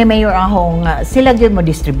gusto ni Mayor Ahong sila gyud mo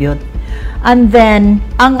distribute. And then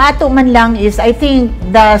ang ato man lang is I think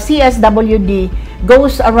the CSWD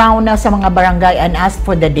goes around na sa mga barangay and ask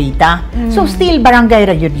for the data. So still barangay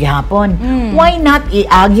ra gyud gihapon. Why not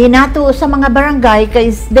iagi nato sa mga barangay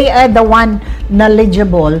kay they are the one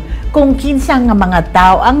knowledgeable kung kinsa nga mga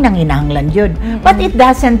tao ang nanginahanglan yun. But it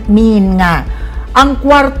doesn't mean nga ang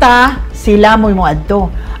kwarta sila mo adto.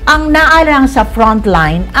 Ang naalang sa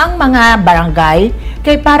frontline ang mga barangay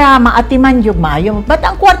kay para maatiman yung maayo. But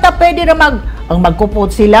ang kwarta pwede na magkupot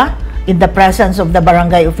sila in the presence of the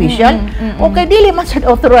barangay official. Okay, dili man sad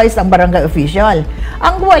authorized ang barangay official.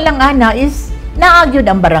 Ang walang ana is naagyod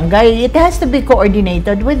ang barangay. It has to be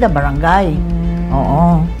coordinated with the barangay.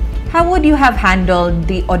 Oo. How would you have handled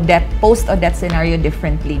the post-Odette scenario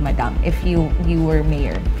differently, Madam, if you were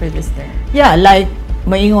mayor for this term? Yeah, like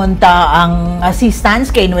maingon ta ang assistance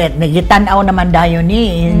kay nagitanaw naman dayon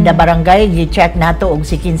ni in the barangay, gi-check nato og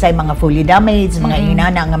si kinsay mga fully damaged, mga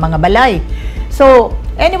inana nga mga balay. So,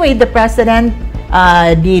 anyway, the president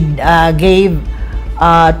gave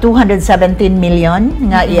 217 million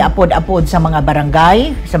nga iapod-apod sa mga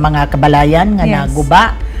barangay, sa mga kabalayan nga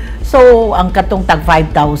naguba. So, ang katong tag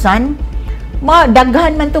 5,000,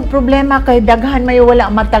 daghan man tong problema kay daghan may wala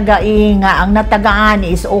matagai nga ang natagaan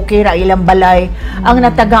is okay ra ilang balay. Ang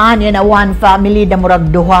natagaan yan one family da murag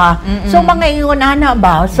duha. So, mga ingon ana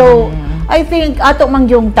ba? So, I think ato man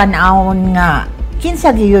yung tan-awon nga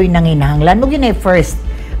kinsa giyoy nanginahanglan mo ginay first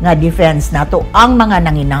nga defense nato ang mga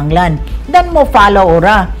nanginahanglan. Then mo follow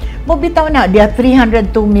ora. Mo bitaw na dia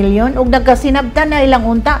 302 million ug nagkasinabtan na ilang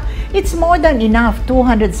unta. It's more than enough.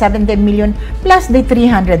 217 million plus the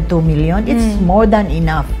 302 million. It's more than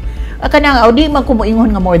enough. Kanang di man ko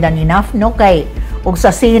moingon nga more than enough no kay ug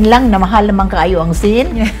sa scene lang na mahal naman kaayo ang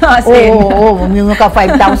scene. Oo, yung ka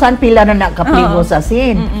 5,000 pila na nakapligo sa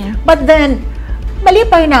scene. But then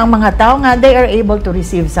malipay na ang mga tao nga they are able to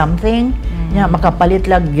receive something. Yeah,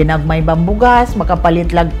 makapalit lag ginagmay bambugas,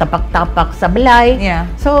 makapalit lag tapak-tapak sa balay. Yeah.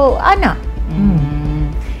 So, ana.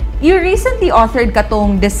 You recently authored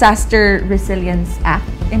katong Disaster Resilience Act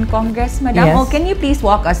in Congress, Madam. Yes. Oh, can you please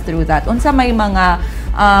walk us through that? Unsa may mga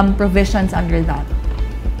provisions under that?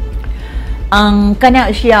 Ang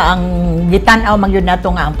kana siya ang gitan-aw man yun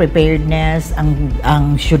nato nga ang preparedness,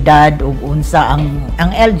 ang syudad ug unsa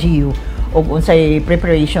ang LGU ug unsay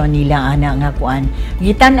preparation nila ana nga kuan.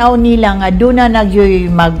 Gitan-aw nila nga duna nagyoy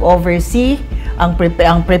mag-oversee ang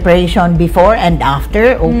preparation before and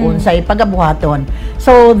after ug unsay pagabuhaton.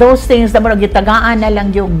 So those things na murag gitagaan na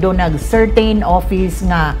lang yung do nag certain office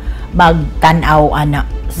nga magtan-aw ana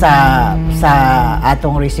sa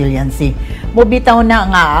atong resiliency. Mobitaw na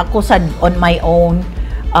nga ako sad on my own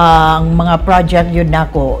ang mga project yun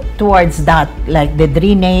nako towards that, like the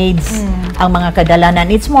drainage, ang mga kadalanan.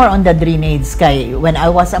 It's more on the drainage kay when I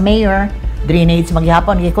was a mayor, drainage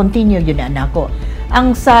maghapon gi-continue yun na nako.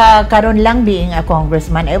 Ang sa karon lang being a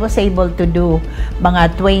congressman, I was able to do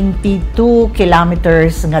mga 22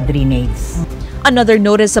 kilometers nga drainage. Another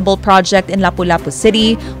noticeable project in Lapu-Lapu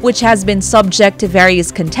City, which has been subject to various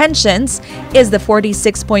contentions, is the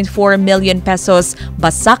 46.4 million pesos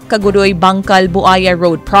Basak Kagudoy Bangkal Buaya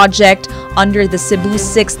Road project under the Cebu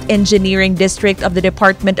 6th Engineering District of the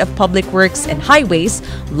Department of Public Works and Highways,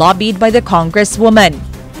 lobbied by the Congresswoman.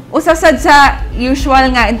 Usasad sa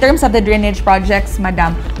usual nga in terms of the drainage projects,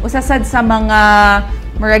 Madam, usasad sa mga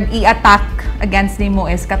murag i-attack against nimo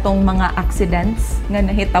is katong mga accidents nga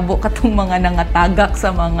nahitabo katong mga nangatagak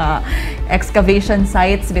sa mga excavation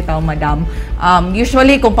sites bitaw, Madam.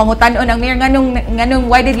 Usually kung pangutan-on ang mayor nganong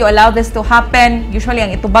why did you allow this to happen? Usually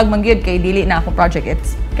ang itubag man gyud kay dili na ako project,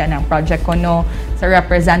 it's kanang project kono sa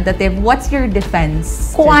representative. What's your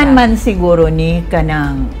defense? Kuan man siguro ni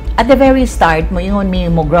kanang at the very start mo ingon mi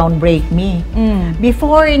mo groundbreak mi.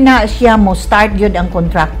 Before na siya mo start gyud ang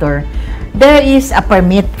contractor, there is a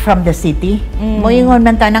permit from the city. Moingon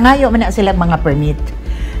man ta nangayo man na sila mga permit.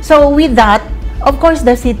 So with that, of course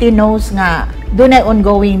the city knows nga dunay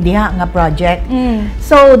ongoing diha nga project.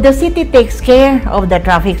 So the city takes care of the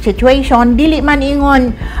traffic situation. Dili man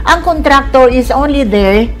ingon ang contractor is only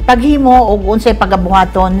there paghimo og unsay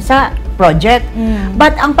pagabuhaton sa project.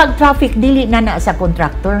 But ang pag-traffic dili na sa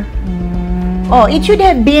contractor. Oh, it should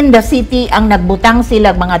have been the city ang nagbutang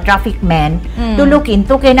sila mga traffic men to look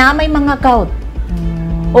into kay na may mga count.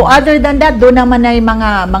 O other than that, doon naman ay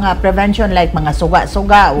mga prevention like mga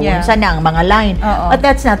suga-suga o unsa na ang mga line. But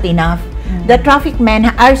that's not enough. The traffic men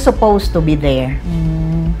are supposed to be there.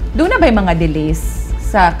 Doon na ba yung mga delays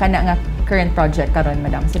sa kana nga current project karon,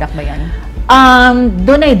 Madam? Sidak ba yan?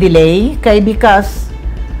 Doon ay delay kay because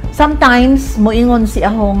sometimes moingon si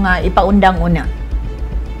Ahong nga ipaundang una.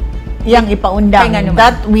 Yang ipaundang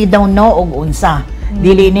that we don't know og unsa.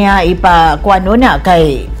 Dili niya ipakuan una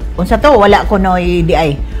kay unsa to wala ko noy di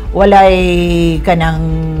ay walay kanang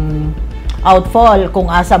outfall kung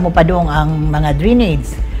asa mo padung ang mga drainage.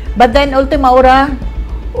 But then ultima ora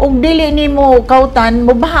og dili nimo kautan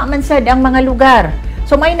mo baha man sad ang mga lugar.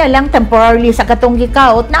 So may na lang temporarily sa katong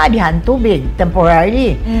gikaot na adihan tubig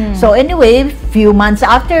temporarily. So anyway, few months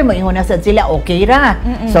after moingon na sad sila okay ra.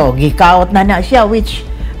 So gikaot na siya, which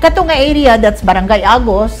katong nga area that's Barangay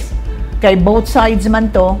Agos kay both sides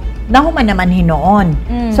man to nahuman naman hinoon.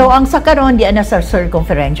 So ang sa karon di na sa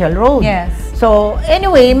circumferential road. Yes. So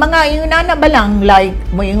anyway, mga inana ba lang like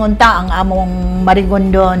moingon ta ang among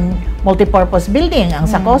Marigondon multipurpose building ang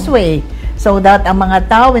sa Causeway. So that ang mga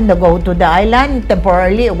tao when they go to the island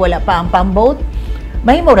temporarily wala pa ang pamboat,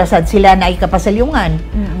 may murasad sila na ikapasalyungan.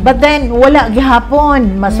 But then wala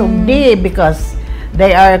gihapon masugdi because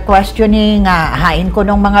they are questioning hain ko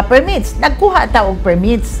ng mga permits. Nagkuha ta og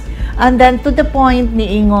permits. And then to the point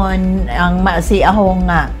ni ingon ang si Ahong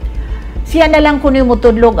nga siya na lang kuno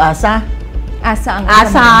mutudlog asa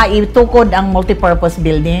itukod ang multipurpose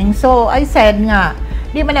building. So I said nga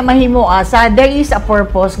di man na mahimo asa, there is a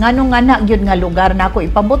purpose nganong nga gyud nga lugar na ako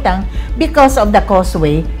ipabutang because of the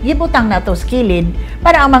causeway gibutang nato skilid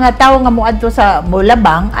para ang mga tawo nga moadto sa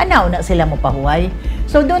Mulabang anaw na sila mopahuway.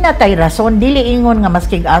 So do na tay rason dili ingon nga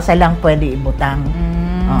maskig asa lang pwede ibutang.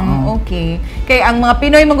 Okay. Kay ang mga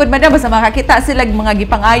Pinoy manggod madam basta makakita sila mga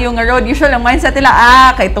gipangayo nga road, usual ang mindset nila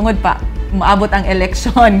kay tungod pa maabot ang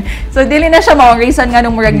election. So dili na siya mao reason nga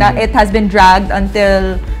nung murag na it has been dragged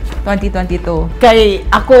until 2022. Kay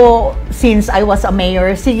ako, since I was a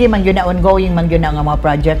mayor, sige man yun na ongoing man yun na nga mga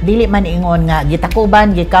project. Dili man ingon nga,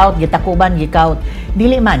 gitakuban, gikaut,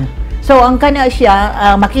 dili man. So, ang kana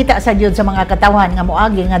siya, makita sa Diyod sa mga katawan nga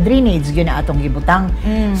moagi nga drainage yun na atong gibutang.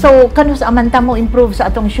 So, kanus amanta mo improve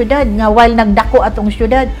sa atong syudad, nga while nagdako atong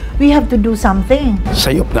syudad, we have to do something.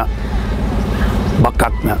 Sayop na.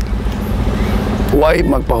 Bakat na. Why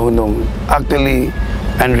magpahunong? Actually,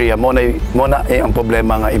 Andrea, mo na ang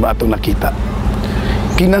problema nga iba atong nakita.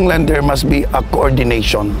 Kinanglan there must be a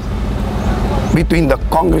coordination between the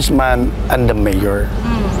congressman and the mayor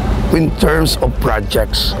in terms of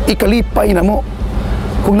projects. Ikalipay na mo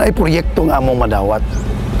kung naay proyekto nga among madawat,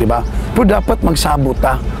 di ba? Pero dapat magsabot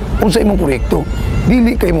ta kung sa imong proyekto.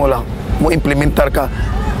 Dili kay mo lang mo implementar ka.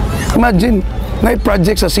 Imagine, naay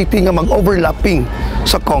project sa city nga mag-overlapping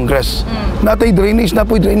sa Congress. Natay drainage,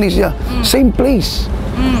 napoy drainage niya. Same place.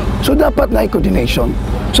 So, dapat na coordination.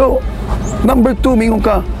 So, number 2, mingon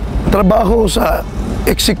ka, trabaho sa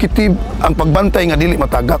executive ang pagbantay nga dili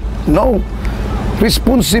matagak. No.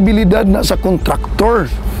 Responsibilidad na sa contractor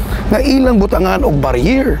nga ilang butangan og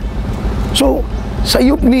barrier. So,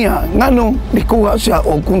 sayop niya, ngano, nikuha siya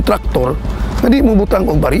og contractor nga di mo butang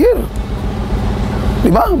og barrier.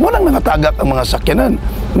 Diba? Walang nangatagak ang mga sakyanan.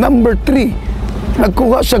 Number 3,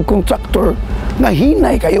 nagkuha siya contractor na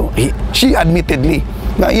hinay kayo. She admittedly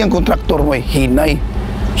na iyang contractor mo hinay.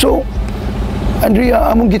 So,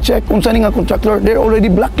 Andrea, among gi-check kung saan nga contractor, they're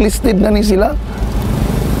already blacklisted na ni sila.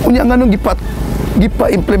 Unya nga nung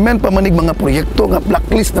gipa-implement pa manig mga proyekto nga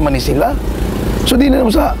blacklist naman ni sila. So, di na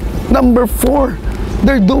naman sa number 4,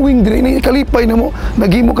 they're doing drainage. Kalipay na mo,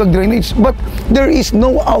 naghimo kag drainage, but there is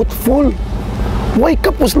no outfall. Why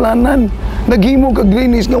kapuslanan? Naghimo kag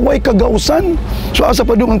drainage na why kagausan. So asa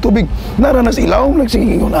pa ang tubig naranas ilaw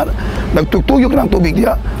nagsingingon na nagtutuyok ng tubig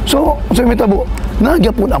diya. So sa mitabo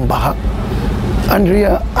nagyapon ang baha.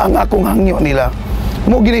 Andrea, ang akong hangyo nila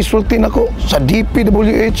mo ginaisulti nako sa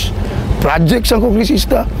DPWH project sa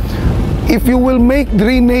kongresista. If you will make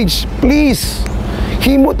drainage, please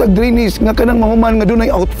himo tag drainage nga kanang mahuman nga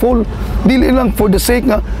dunay outfall, dili lang for the sake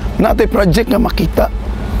nga natay project nga makita.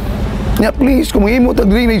 Nya please, kung himo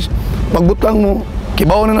tag drainage, pagbutang mo,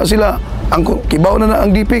 kibaw na sila, kibaw na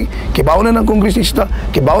ang DP, kibaw na ng kongresista,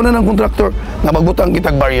 kibaw na ng kontraktor, nga magbutang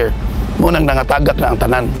kitag barrier. Munang nangatagak na ang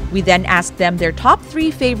tanan. We then asked them their top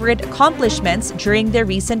 3 favorite accomplishments during their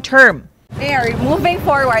recent term. Mayor, moving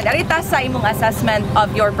forward, arita sa imong assessment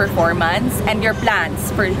of your performance and your plans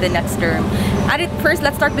for the next term. First,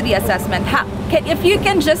 let's start with the assessment. If you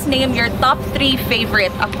can just name your top 3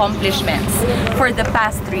 favorite accomplishments for the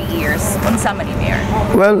past 3 years, unsa man ni Mayor?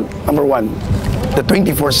 Well, number 1, the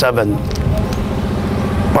 24/7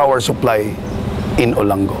 power supply in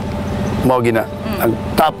Olango. Mao gina ang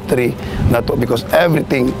top 3 na to because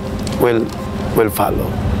everything will follow.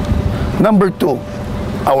 Number 2,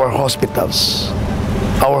 our hospitals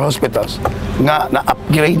nga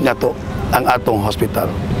na-upgrade na to ang atong hospital.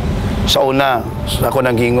 Sa una, ako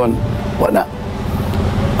nang gingon, wala.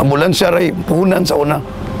 Ambulansya ray puhunan sa una.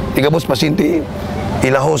 Igabos pasinti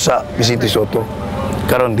ilaho sa Vicente Soto.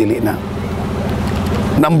 Karon dili na.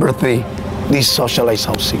 Number 3, this socialized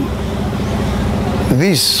housing.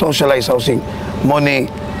 This socialized housing mo ni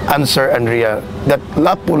answer, Andrea, that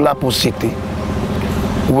Lapu-Lapu City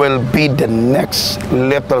will be the next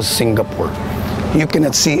little Singapore. you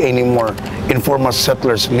cannot see anymore informal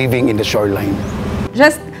settlers living in the shoreline.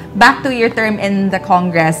 Just back to your term in the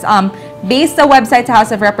Congress. Based sa website sa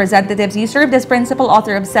House of Representatives, you served as principal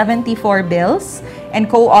author of 74 bills and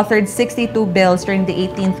co-authored 62 bills during the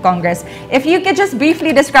 18th Congress. If you could just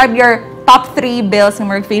briefly describe your top 3 bills na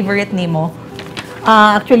mga favorite nimo.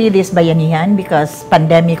 Actually, this bayanihan because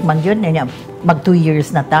pandemic man yun, mag 2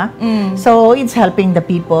 years na ta. So, it's helping the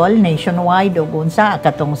people nationwide o unsa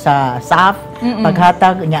katong sa SAF,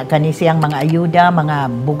 paghatag nya kani siyang mga ayuda, mga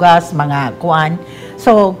bugas, mga kuan.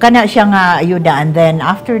 So, kana siya nga ayuda and then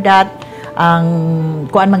after that, ang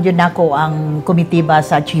kuan man yun nako ang komitiba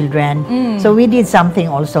sa children. So, we did something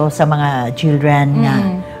also sa mga children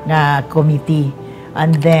nga committee.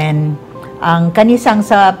 And then, ang kanisang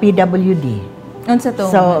sa PWD. Unsa to?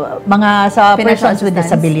 So, mga sa Financial persons with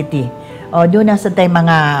assistance? disability. O, doon na sa tayo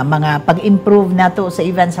mga pag-improve na to sa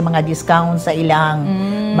even sa mga discounts sa ilang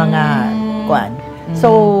mga kuan. So,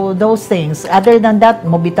 those things. Other than that,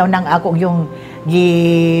 mobitaw nang ako yung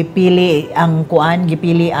gipili ang kuan,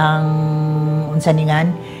 gipili ang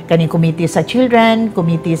unsaningan, kaning committee sa children,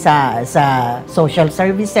 committee sa social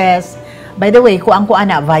services. By the way, kuan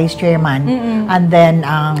na vice chairman. And then,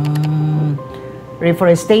 ang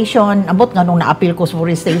reforestation, abot nga nung na-appeal ko sa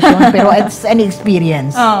forestation, pero it's an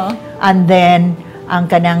experience. And then, ang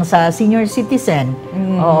kanang sa senior citizen,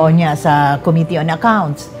 o niya sa Committee on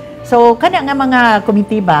Accounts. So, kana nga mga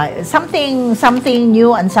committee ba, something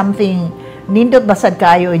new and something nindot basad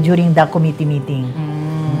kayo during the committee meeting.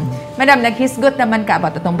 Madam, naghisgot naman ka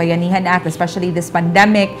about itong Bayanihan Act, especially this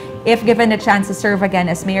pandemic. If given a chance to serve again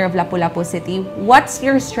as Mayor of Lapu-Lapu City, what's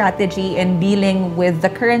your strategy in dealing with the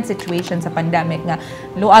current situation sa pandemic? Nga,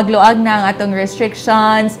 luag-luag na ang atong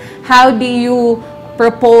restrictions. How do you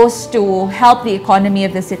propose to help the economy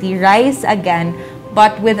of the city rise again,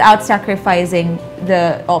 but without sacrificing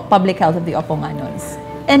the public health of the Oponganos?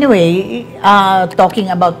 Anyway, talking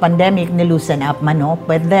about pandemic, nilusen up man, no?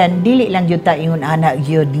 But then, dili lang yun ta ingon ana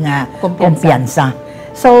yun nga kumpiyansa.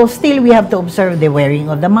 So, still we have to observe the wearing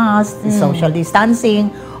of the mask, the social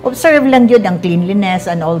distancing, observe lang yun ang cleanliness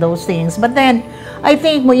and all those things. But then, I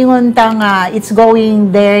think mo ingon ta nga, it's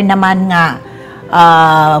going there naman nga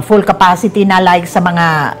full capacity na like sa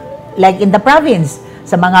mga, like in the province,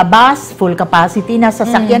 sa mga bus, full capacity na sa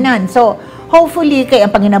sakyanan. So, hopefully, kay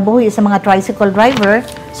ang panginabuhi sa mga tricycle driver,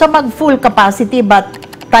 so mag full capacity, but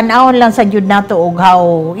tanawon lang sa jud nato og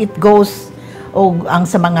how it goes og ang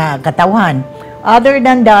sa mga katawhan. Other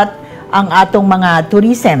than that, ang atong mga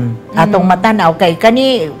tourism, atong matanaw kay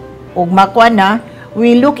kani og makuan na,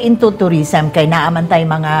 we look into tourism kay naaman tay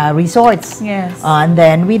mga resorts. Yes. And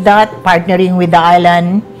then with that, partnering with the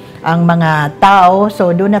island, ang mga tao,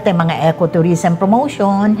 so doon natin mga ecotourism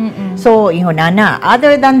promotion. So, ingon na.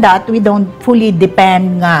 Other than that, we don't fully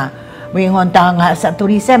depend nga ingon ta nga sa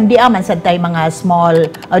tourism. Di aman sa tayo mga small,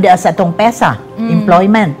 o di sa tong PESA,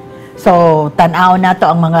 employment. So, tanaw na to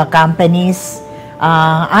ang mga companies,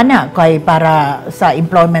 kay para sa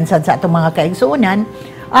employment sa atong mga kaigsuunan,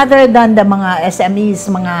 other than the mga SMEs,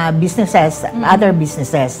 mga businesses, other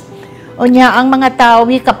businesses. O niya, ang mga tao,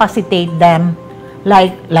 we capacitate them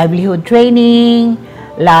like livelihood training,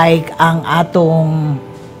 like ang atong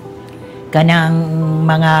kanang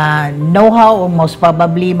mga know-how, most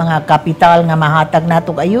probably mga capital nga mahatag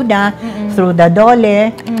natong ayuda through the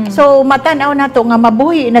DOLE. So matanaw nato nga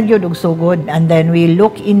mabuhi nagyud og sugod, and then we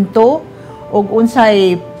look into og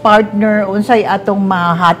unsay partner, unsay atong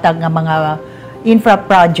mahatag nga mga infra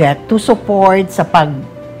project to support sa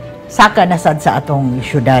pagsaka nasad sa atong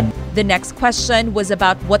syudad. The next question was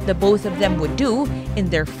about what the both of them would do in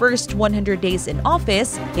their first 100 days in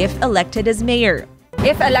office if elected as mayor.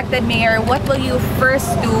 If elected mayor, what will you first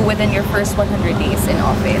do within your first 100 days in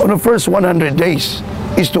office? On the first 100 days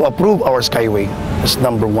is to approve our Skyway. That's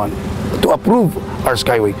number 1. To approve our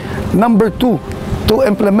Skyway. Number 2, to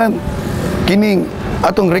implement kining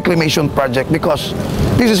atong reclamation project, because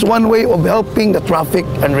this is one way of helping the traffic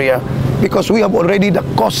area, because we have already the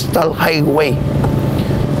coastal highway.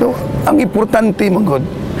 So, ang importante magod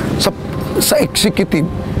sa executive,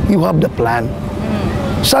 you have the plan.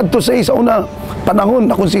 Sad to say, sa una panahon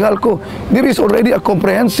na konsihal ko, there is already a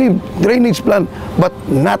comprehensive drainage plan but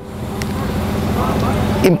not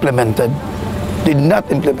implemented.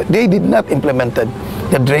 They did not implemented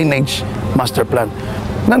the drainage master plan.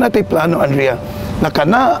 Na natay plano, Andrea, na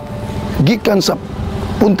kana gikan sa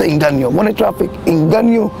Punta Inganyo, money traffic,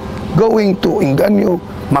 Inganyo, going to Inganyo,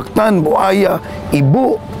 Mactan, Buaya,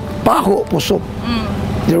 Ibu, Paho, Pusok,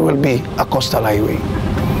 there will be a coastal highway.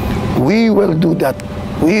 We will do that.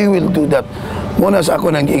 We will do that. Muna sa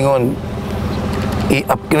ako nang giingon,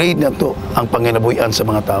 i-upgrade na to ang panginabuhian sa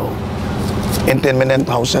mga tao. in tenement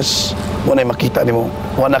houses. Wala makita nimo,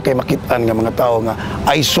 wala kay makitaan nga mga tao nga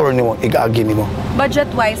eyesore nimo, igaagi nimo.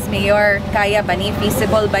 Budget-wise, Mayor, kaya ba ni?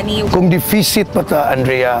 Feasible ba ni? Kung deficit pa ta,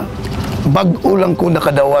 Andrea, bag-o lang ko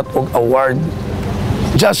nakadawat og award.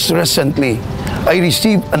 Just recently, I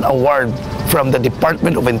received an award from the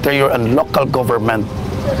Department of Interior and Local Government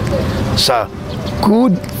sa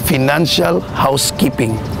Good Financial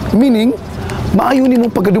Housekeeping. Meaning, maayo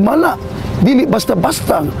nimong pagdumala. Dili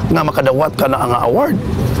basta-basta nga makadawat ka na ang award.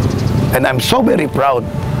 And I'm so very proud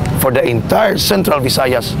for the entire Central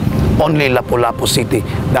Visayas. Only Lapu-Lapu City,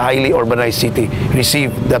 the highly urbanized city,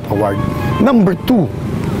 received that award. Number 2,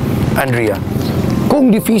 Andrea,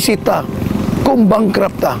 kung deficit ta, kung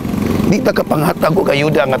bankrupt ta, di ta kapanghatag o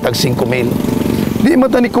kayuda nga tag 5,000. Di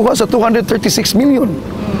mata ni kuha sa 236 million.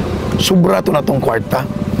 Sobra to na tong kwarta.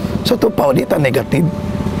 So to pa, di ta negative.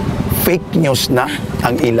 Fake news na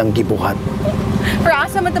ang ilang gibuhat. Pero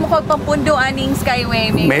asa man ta makapampundo aning Skyway,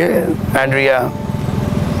 Mayor Andrea,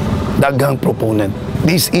 daghang proponent.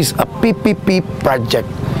 This is a PPP project.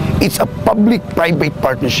 It's a public-private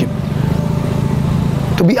partnership.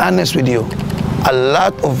 To be honest with you, a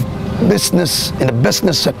lot of business in the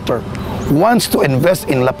business sector wants to invest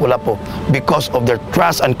in Lapu-Lapu because of their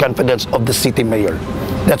trust and confidence of the city mayor.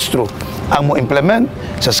 That's true. Ang mo implement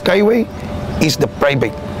sa Skyway is the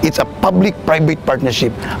private. It's a public-private partnership.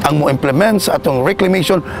 Ang mo implement sa atong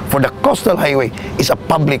reclamation for the coastal highway is a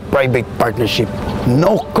public-private partnership.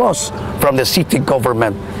 No cost from the city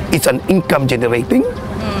government. It's an income generating.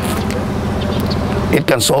 It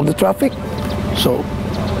can solve the traffic. So,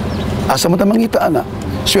 asa mo ta mangita ana?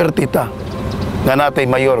 Swerte ta nga natay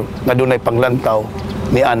mayor nga dunay panglantaw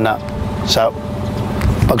ni ana sa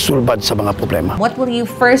pagsulbad sa mga problema. What will you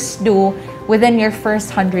first do within your first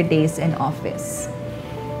 100 days in office?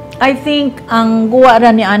 I think ang guwa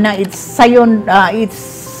ra ni ana, it's sayon,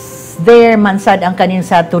 it's there man sad ang kanin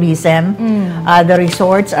sa tourism. The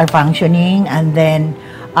resorts are functioning, and then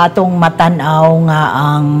atong matanaw nga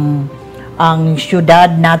ang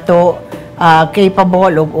syudad nato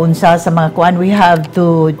capable og unsa sa mga kuan. We have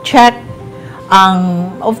to check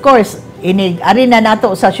of course inig arena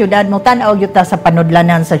nato sa syudad, mo tan-aw gyud ta sa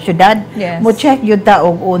panudlanan sa syudad. Yes. Mo check gyud ta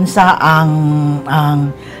og unsa ang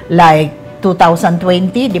like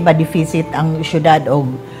 2020, di ba deficit ang syudad og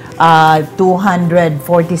 147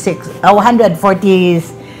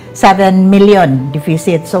 million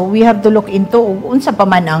deficit. So we have to look into unsa pa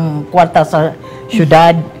man ang kwarta sa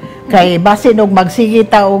syudad kay basin og magsige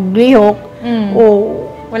ta og lihok o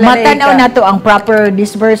matanaw nato ang proper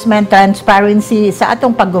disbursement, transparency sa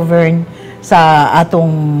atong pag-govern sa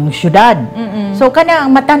atong syudad. So kana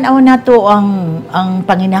ang matanaw nato ang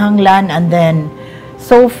panginahanglan, and then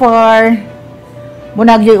so far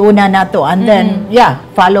munagyoy una nato, and then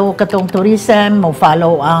follow katong tourism, mo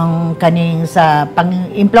follow ang kaning sa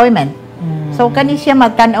pang-employment. So kani siya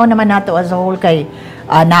matanaw naman nato as a whole kay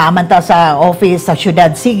naaman ta sa office sa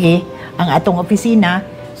syudad sige ang atong opisina.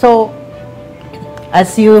 So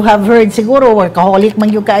as you have heard siguro, workaholic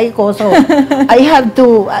man yung kay ko, so I have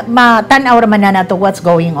to matanaw raman na nato what's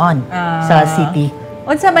going on sa city.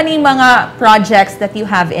 Unsa man yung mga projects that you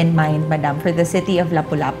have in mind, Madam, for the city of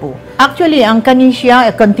Lapu-Lapu? Actually, ang kanisya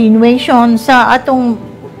a continuation sa atong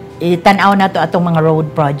tanaw nato atong mga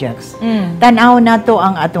road projects. Tanaw nato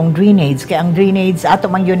ang atong drainage, kay ang drainage ato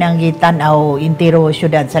man yun ang gitanaw intero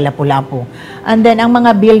syudad sa Lapu-Lapu. And then ang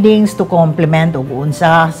mga buildings to complement og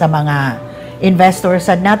unsa sa mga investors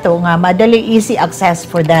sad nato nga madali easy access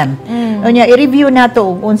for them. Unya i-review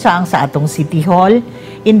nato og unsa ang sa atong city hall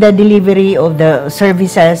in the delivery of the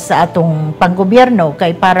services sa atong panggobyerno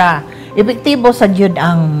kay para epektibo sa jud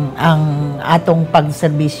ang atong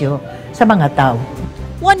pagserbisyo sa mga tao.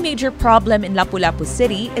 One major problem in Lapu-Lapu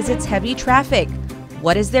City is its heavy traffic.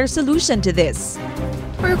 What is their solution to this?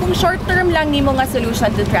 Pero kung short term lang nimo nga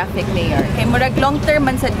solution to traffic, Mayor, kay murag long term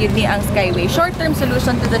man sad gyud ni ang Skyway. Short term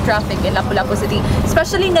solution to the traffic in Lapu-Lapu City,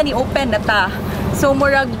 especially nga ni open na ta. So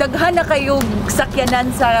murag daghan na kayo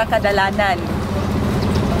sakyanan sa kadalanan.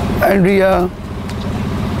 Andrea,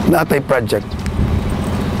 natay project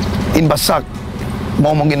in Basak,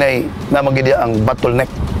 mo ginay na magidi ang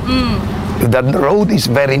bottleneck. The road is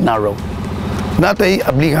very narrow. Natay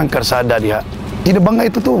ablihang karsada diha. Kinabangay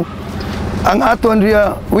ito to. Ang ato,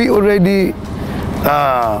 Andrea, we already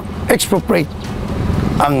expropriate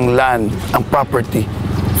ang land, ang property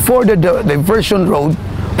for the diversion road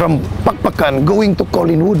from Pakpakan going to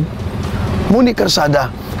Collinwood. Muni karsada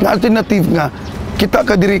na alternative nga kita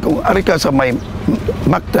ka diri kung ari ka sa may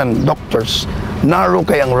Mactan Doctors, narrow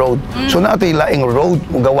kay ang road. So natay laing road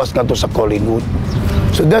mugawas ngadto sa Collinwood.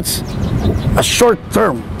 So that's a short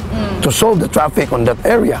term to solve the traffic on that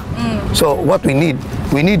area. So what we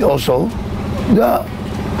need also the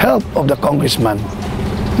help of the congressman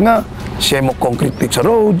nga siya mo concrete sa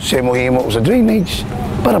road, siya mo himo sa drainage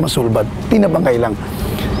para masulbad. Tinabangay lang.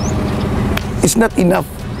 It's not enough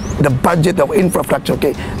the budget of infrastructure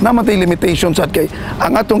kay namatay limitations at kay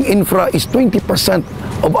ang atong infra is 20%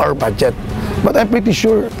 of our budget. But I'm pretty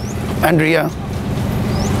sure, Andrea,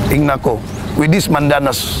 tingnan ko, with this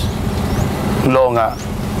Mandanas law nga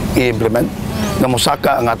i-implement, na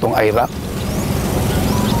musaka ang atong IRA,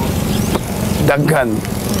 daghan,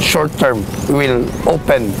 short term, will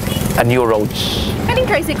open a new roads. Kaning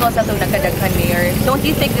tricycles na ito nagkadaghan, Mayor, don't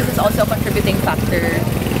you think this is also a contributing factor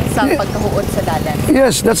sa pagkahuot sa dalan?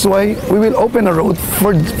 Yes, that's why we will open a road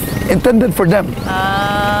for intended for them.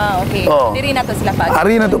 Okay. Oh. Diri na to sila pag.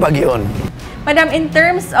 Ari na to pag-ion. Madam, in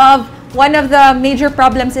terms of one of the major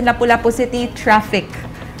problems in Lapu-Lapu City, traffic,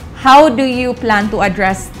 how do you plan to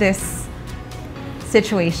address this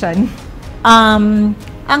situation? Ang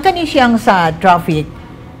kani siyang sa traffic,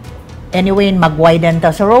 anyway, mag-widen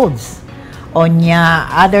ta sa roads. O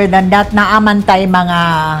niya, other than that, naaman tayo mga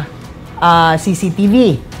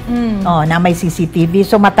CCTV. Na may CCTV.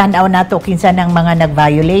 So, matanaw na to kinsa ng mga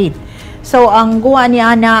nag-violate. So, ang guwa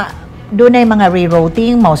niya na, doon ay mga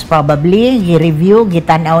rerouting, most probably, gi-review,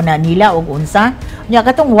 gitanaw na nila, o unsa. Niya,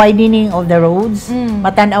 katong widening of the roads,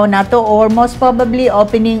 matanaw na to, or most probably,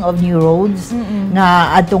 opening of new roads,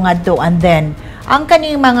 nga adto-adto, and then, ang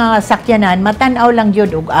kaning mga sakyanan, matanaw lang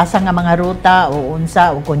yun, ug asa nga mga ruta, o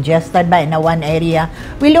unsa, o congested ba, in a one area.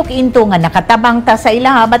 We look into nga, nakatabang ta sa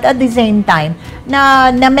ilaha, but at the same time,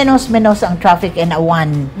 na menos-menos ang traffic in a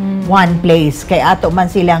one place, kay ato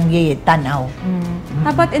man silang gitanaw. How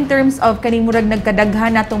about in terms of kaning murag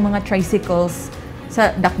nagkadaghan natong mga tricycles sa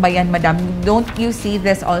dakbayan, Madam? Don't you see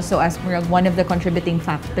this also as murag one of the contributing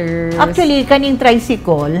factors? Actually, kaning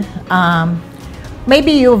tricycle,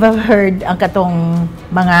 maybe you've heard ang katong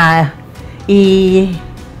mga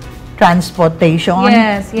e-transportation.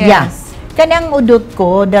 Yes. Yeah. Kanang udot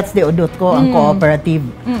ko, that's the udot ko, ang cooperative.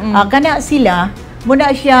 Kana sila, muna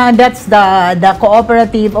siya, that's the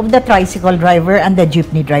cooperative of the tricycle driver and the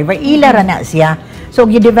jeepney driver. Ilara na siya. So,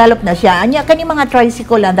 gi-develop na siya. Anya, kani mga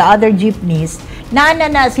tricycle and the other jeepneys, na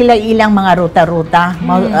sila ilang mga ruta-ruta.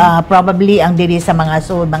 Probably ang diri sa mga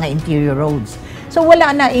mga interior roads. So,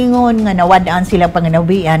 wala na ingon nga nawadaan sila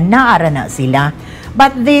panganawian, naara na sila.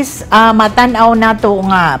 But this, matanaw na to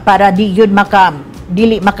nga, para dili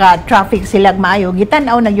maka-traffic sila maayo,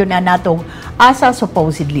 gitanaw na yun na nato asa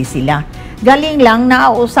supposedly sila. Galing lang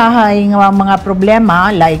nausahay nga mga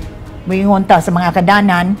problema, like, mingon ta sa mga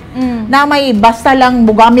kadanan, na may basta lang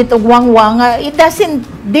bugamit og wangwang, it doesn't,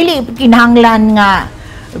 dili kinahanglan nga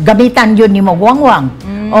gamitan yun ni mo wangwang.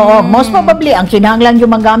 Oo, most probably, ang kinahanglan yung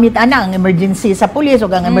magamit ang emergency sa pulis o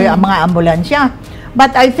ang mga ambulansya.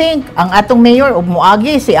 But I think, ang atong mayor, og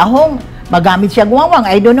muagi, si Ahong, magamit siya guwangwang.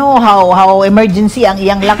 I don't know how emergency ang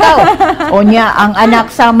iyang lakaw. O niya, ang anak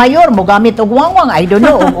sa mayor, mogamit og guwangwang. I don't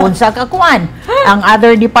know, og unsa ka kuan. Ang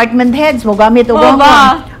other department heads, mogamit og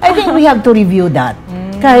guwangwang. I think we have to review that.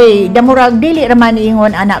 Kay damurag dili raman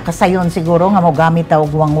ingon anak kasayon siguro nga mogamit ta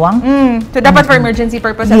og guwangwang. So dapat for emergency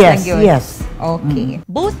purposes lang yun. Yes. Okay.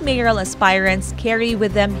 Both mayoral aspirants carry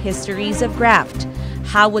with them histories of graft.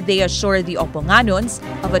 How would they assure the Oponganons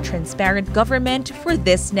of a transparent government for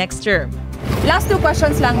this next term? Last two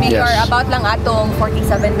questions lang, Mayor, Yes. about lang atong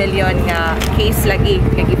 47 million nga case lagi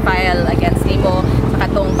nga gi-file against nimo sa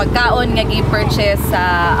katong pagkaon nga gi-purchase sa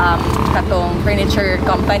katong furniture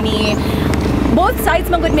company. Both sides,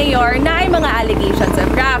 man good, Mayor, na ay mga allegations of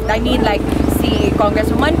graft. I mean, like, si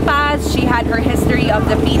Congresswoman Paz, she had her history of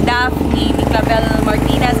the PDAF ni Clavel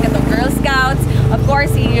Martinez, katong Girl Scouts. Of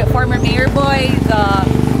course, si former Mayor Boy, the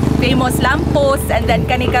famous lamppost, and then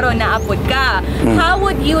kanikaron na apod ka. How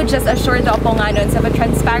would you just assure the Oponganons of a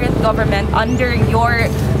transparent government under your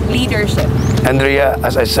leadership? Andrea,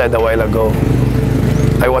 as I said a while ago,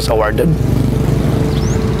 I was awarded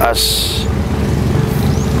as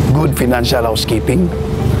good financial housekeeping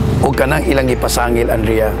o kanang ilang ipasangil,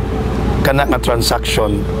 Andrea, kanang nga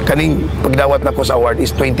transaction. Kaning pagdawat na ko sa award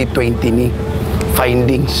is 2020 ni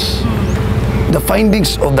findings. The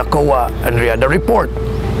findings of the COA, Andrea, the report,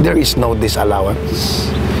 there is no disallowance.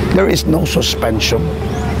 There is no suspension.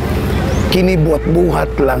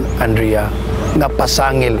 Kinibuhat-buhat lang, Andrea, nga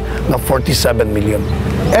pasangil nga 47 million.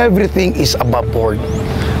 Everything is above board.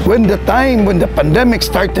 When the pandemic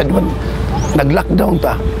started, when nag-lockdown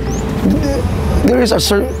ta, there is a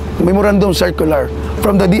memorandum circular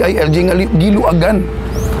from the DILG nga giluagan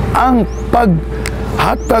ang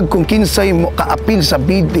paghatag kung kinsay mo kaapil sa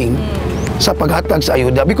bidding sa paghatag sa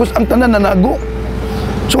ayuda because ang tanan nanago.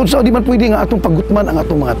 So di man pwede nga atong pagutman ang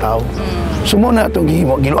atong mga tao. So mo na atong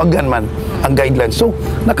giluagan man ang guidelines. So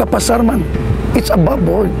nakapasar man. It's above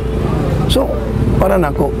board. So para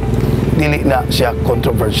nako dili na siya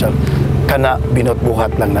controversial. Kana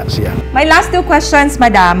binotbuhat lang na siya. My last 2 questions,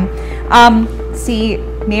 Madam. Si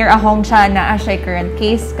Mayor Ahong siya na siya current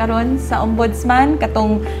case karon sa ombudsman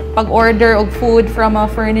katong pag-order og food from a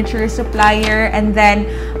furniture supplier, and then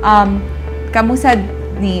kamusad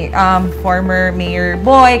ni former Mayor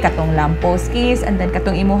Boy katong Lampos case, and then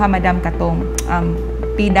katong imuha, Madam, katong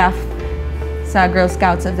PDAF sa Girl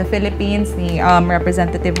Scouts of the Philippines ni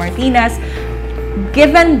Representative Martinez.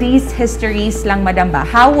 Given these histories lang, Madam, ba,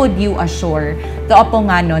 how would you assure the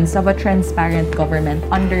oponganons of a transparent government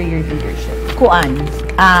under your leadership?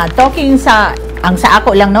 Talking ang sa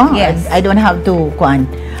ako lang, no? Yes. I don't have to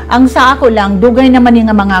ang sa ako lang, dugay naman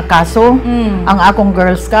nga mga kaso, ang akong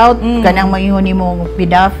Girl Scout, kanang mayihon mo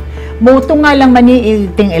PDAF, moto nga lang man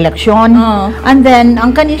iting eleksyon, and then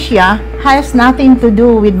ang kanisya has nothing to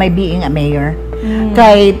do with my being a mayor.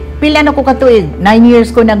 Kay pila na ko katuig, 9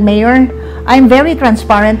 years ko nag-mayor, I'm very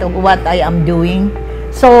transparent of what I am doing.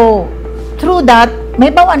 So, through that, may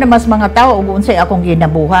bawa na mas mga tao ug unsay akong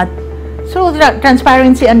ginabuhat. So,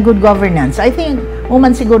 transparency and good governance, I think,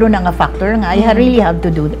 uman siguro na nga factor nga I really have to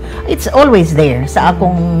do. It's always there sa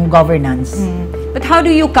akong governance. But how do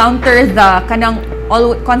you counter the kanang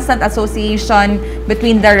constant association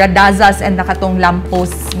between the Radazas and the katong Lampos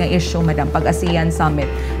nga issue, Madam, pag ASEAN Summit?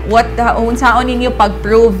 What unsaon ninyo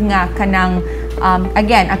pag-prove nga kanang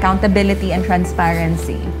again, accountability and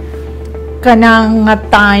transparency? Kanang nga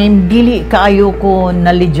time, dili kaayo ko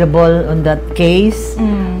knowledgeable on that case.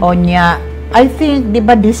 Onya, I think, di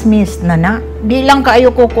ba dismissed na na? Di lang kaayo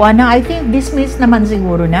ko kuha na. I think dismissed naman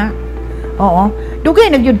siguro na. Oo. Dugay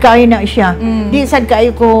nagyud kayo na siya. Di sad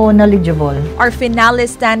kaayo ko knowledgeable. Our finale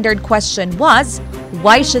standard question was,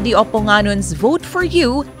 why should the oponganons vote for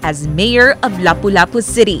you as Mayor of Lapu-Lapu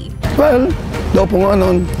City? Well, the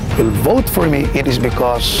oponganon will vote for me. It is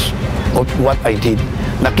because of what I did.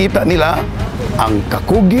 Nakita nila ang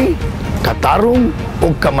kakugi, katarong,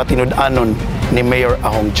 o kamatinud-anon ni Mayor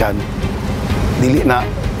Ahong Chan. Dili na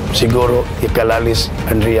siguro ikalalis,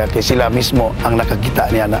 Andrea, kay sila mismo ang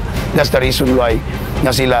nakakita niya na. That's the reason why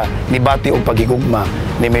nga sila nibati og pagigugma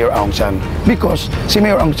ni Mayor Ahong Chan. Because si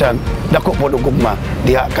Mayor Ahong Chan, dako po og gugma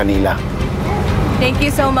diha kanila. Thank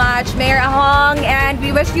you so much, Mayor Ahong, and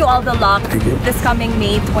we wish you all the luck this coming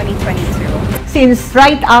May 2022. Since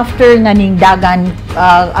right after nga ning dagan,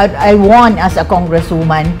 I won as a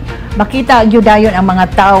congresswoman, makita gyud dayon ang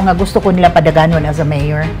mga tao nga gusto ko nila padaganon as a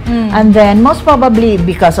mayor. And then most probably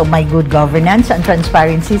because of my good governance and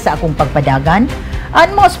transparency sa akong pagpadagan, and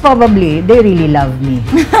most probably they really love me.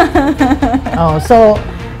 So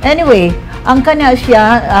anyway, ang kana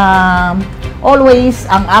siya always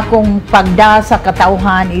ang akong pagda sa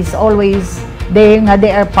katawhan is always they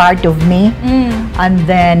are part of me. And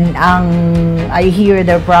then I hear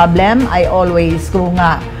their problem, I always ko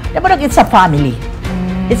nga it's a family.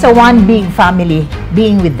 It's a one big family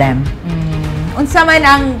being with them. Unsa man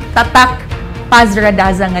ang tatak Paz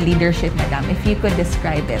Radaza nga leadership, Madam, if you could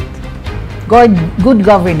describe it? Good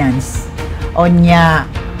governance. Onya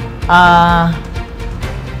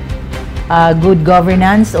good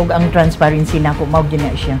governance ug ang transparency na ko mao gyud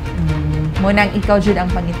na siya. Munang ikaw jud ang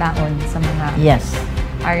pangitaon sa mga. Yes.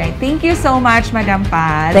 All right. Thank you so much, Madam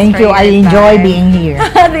Paz. Thank you. I enjoy being here.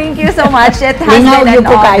 Thank you so much. It has been an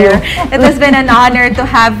honor. It has been an honor to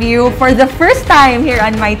have you for the first time here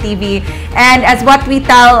on My TV. And as what we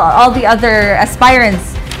tell all the other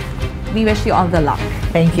aspirants, we wish you all the luck.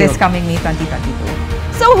 Thank you. This coming May 2022.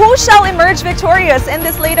 So who shall emerge victorious in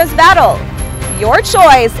this latest battle? Your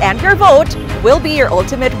choice and your vote will be your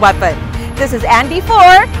ultimate weapon. This is Andy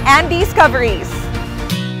for AnDiscoveries.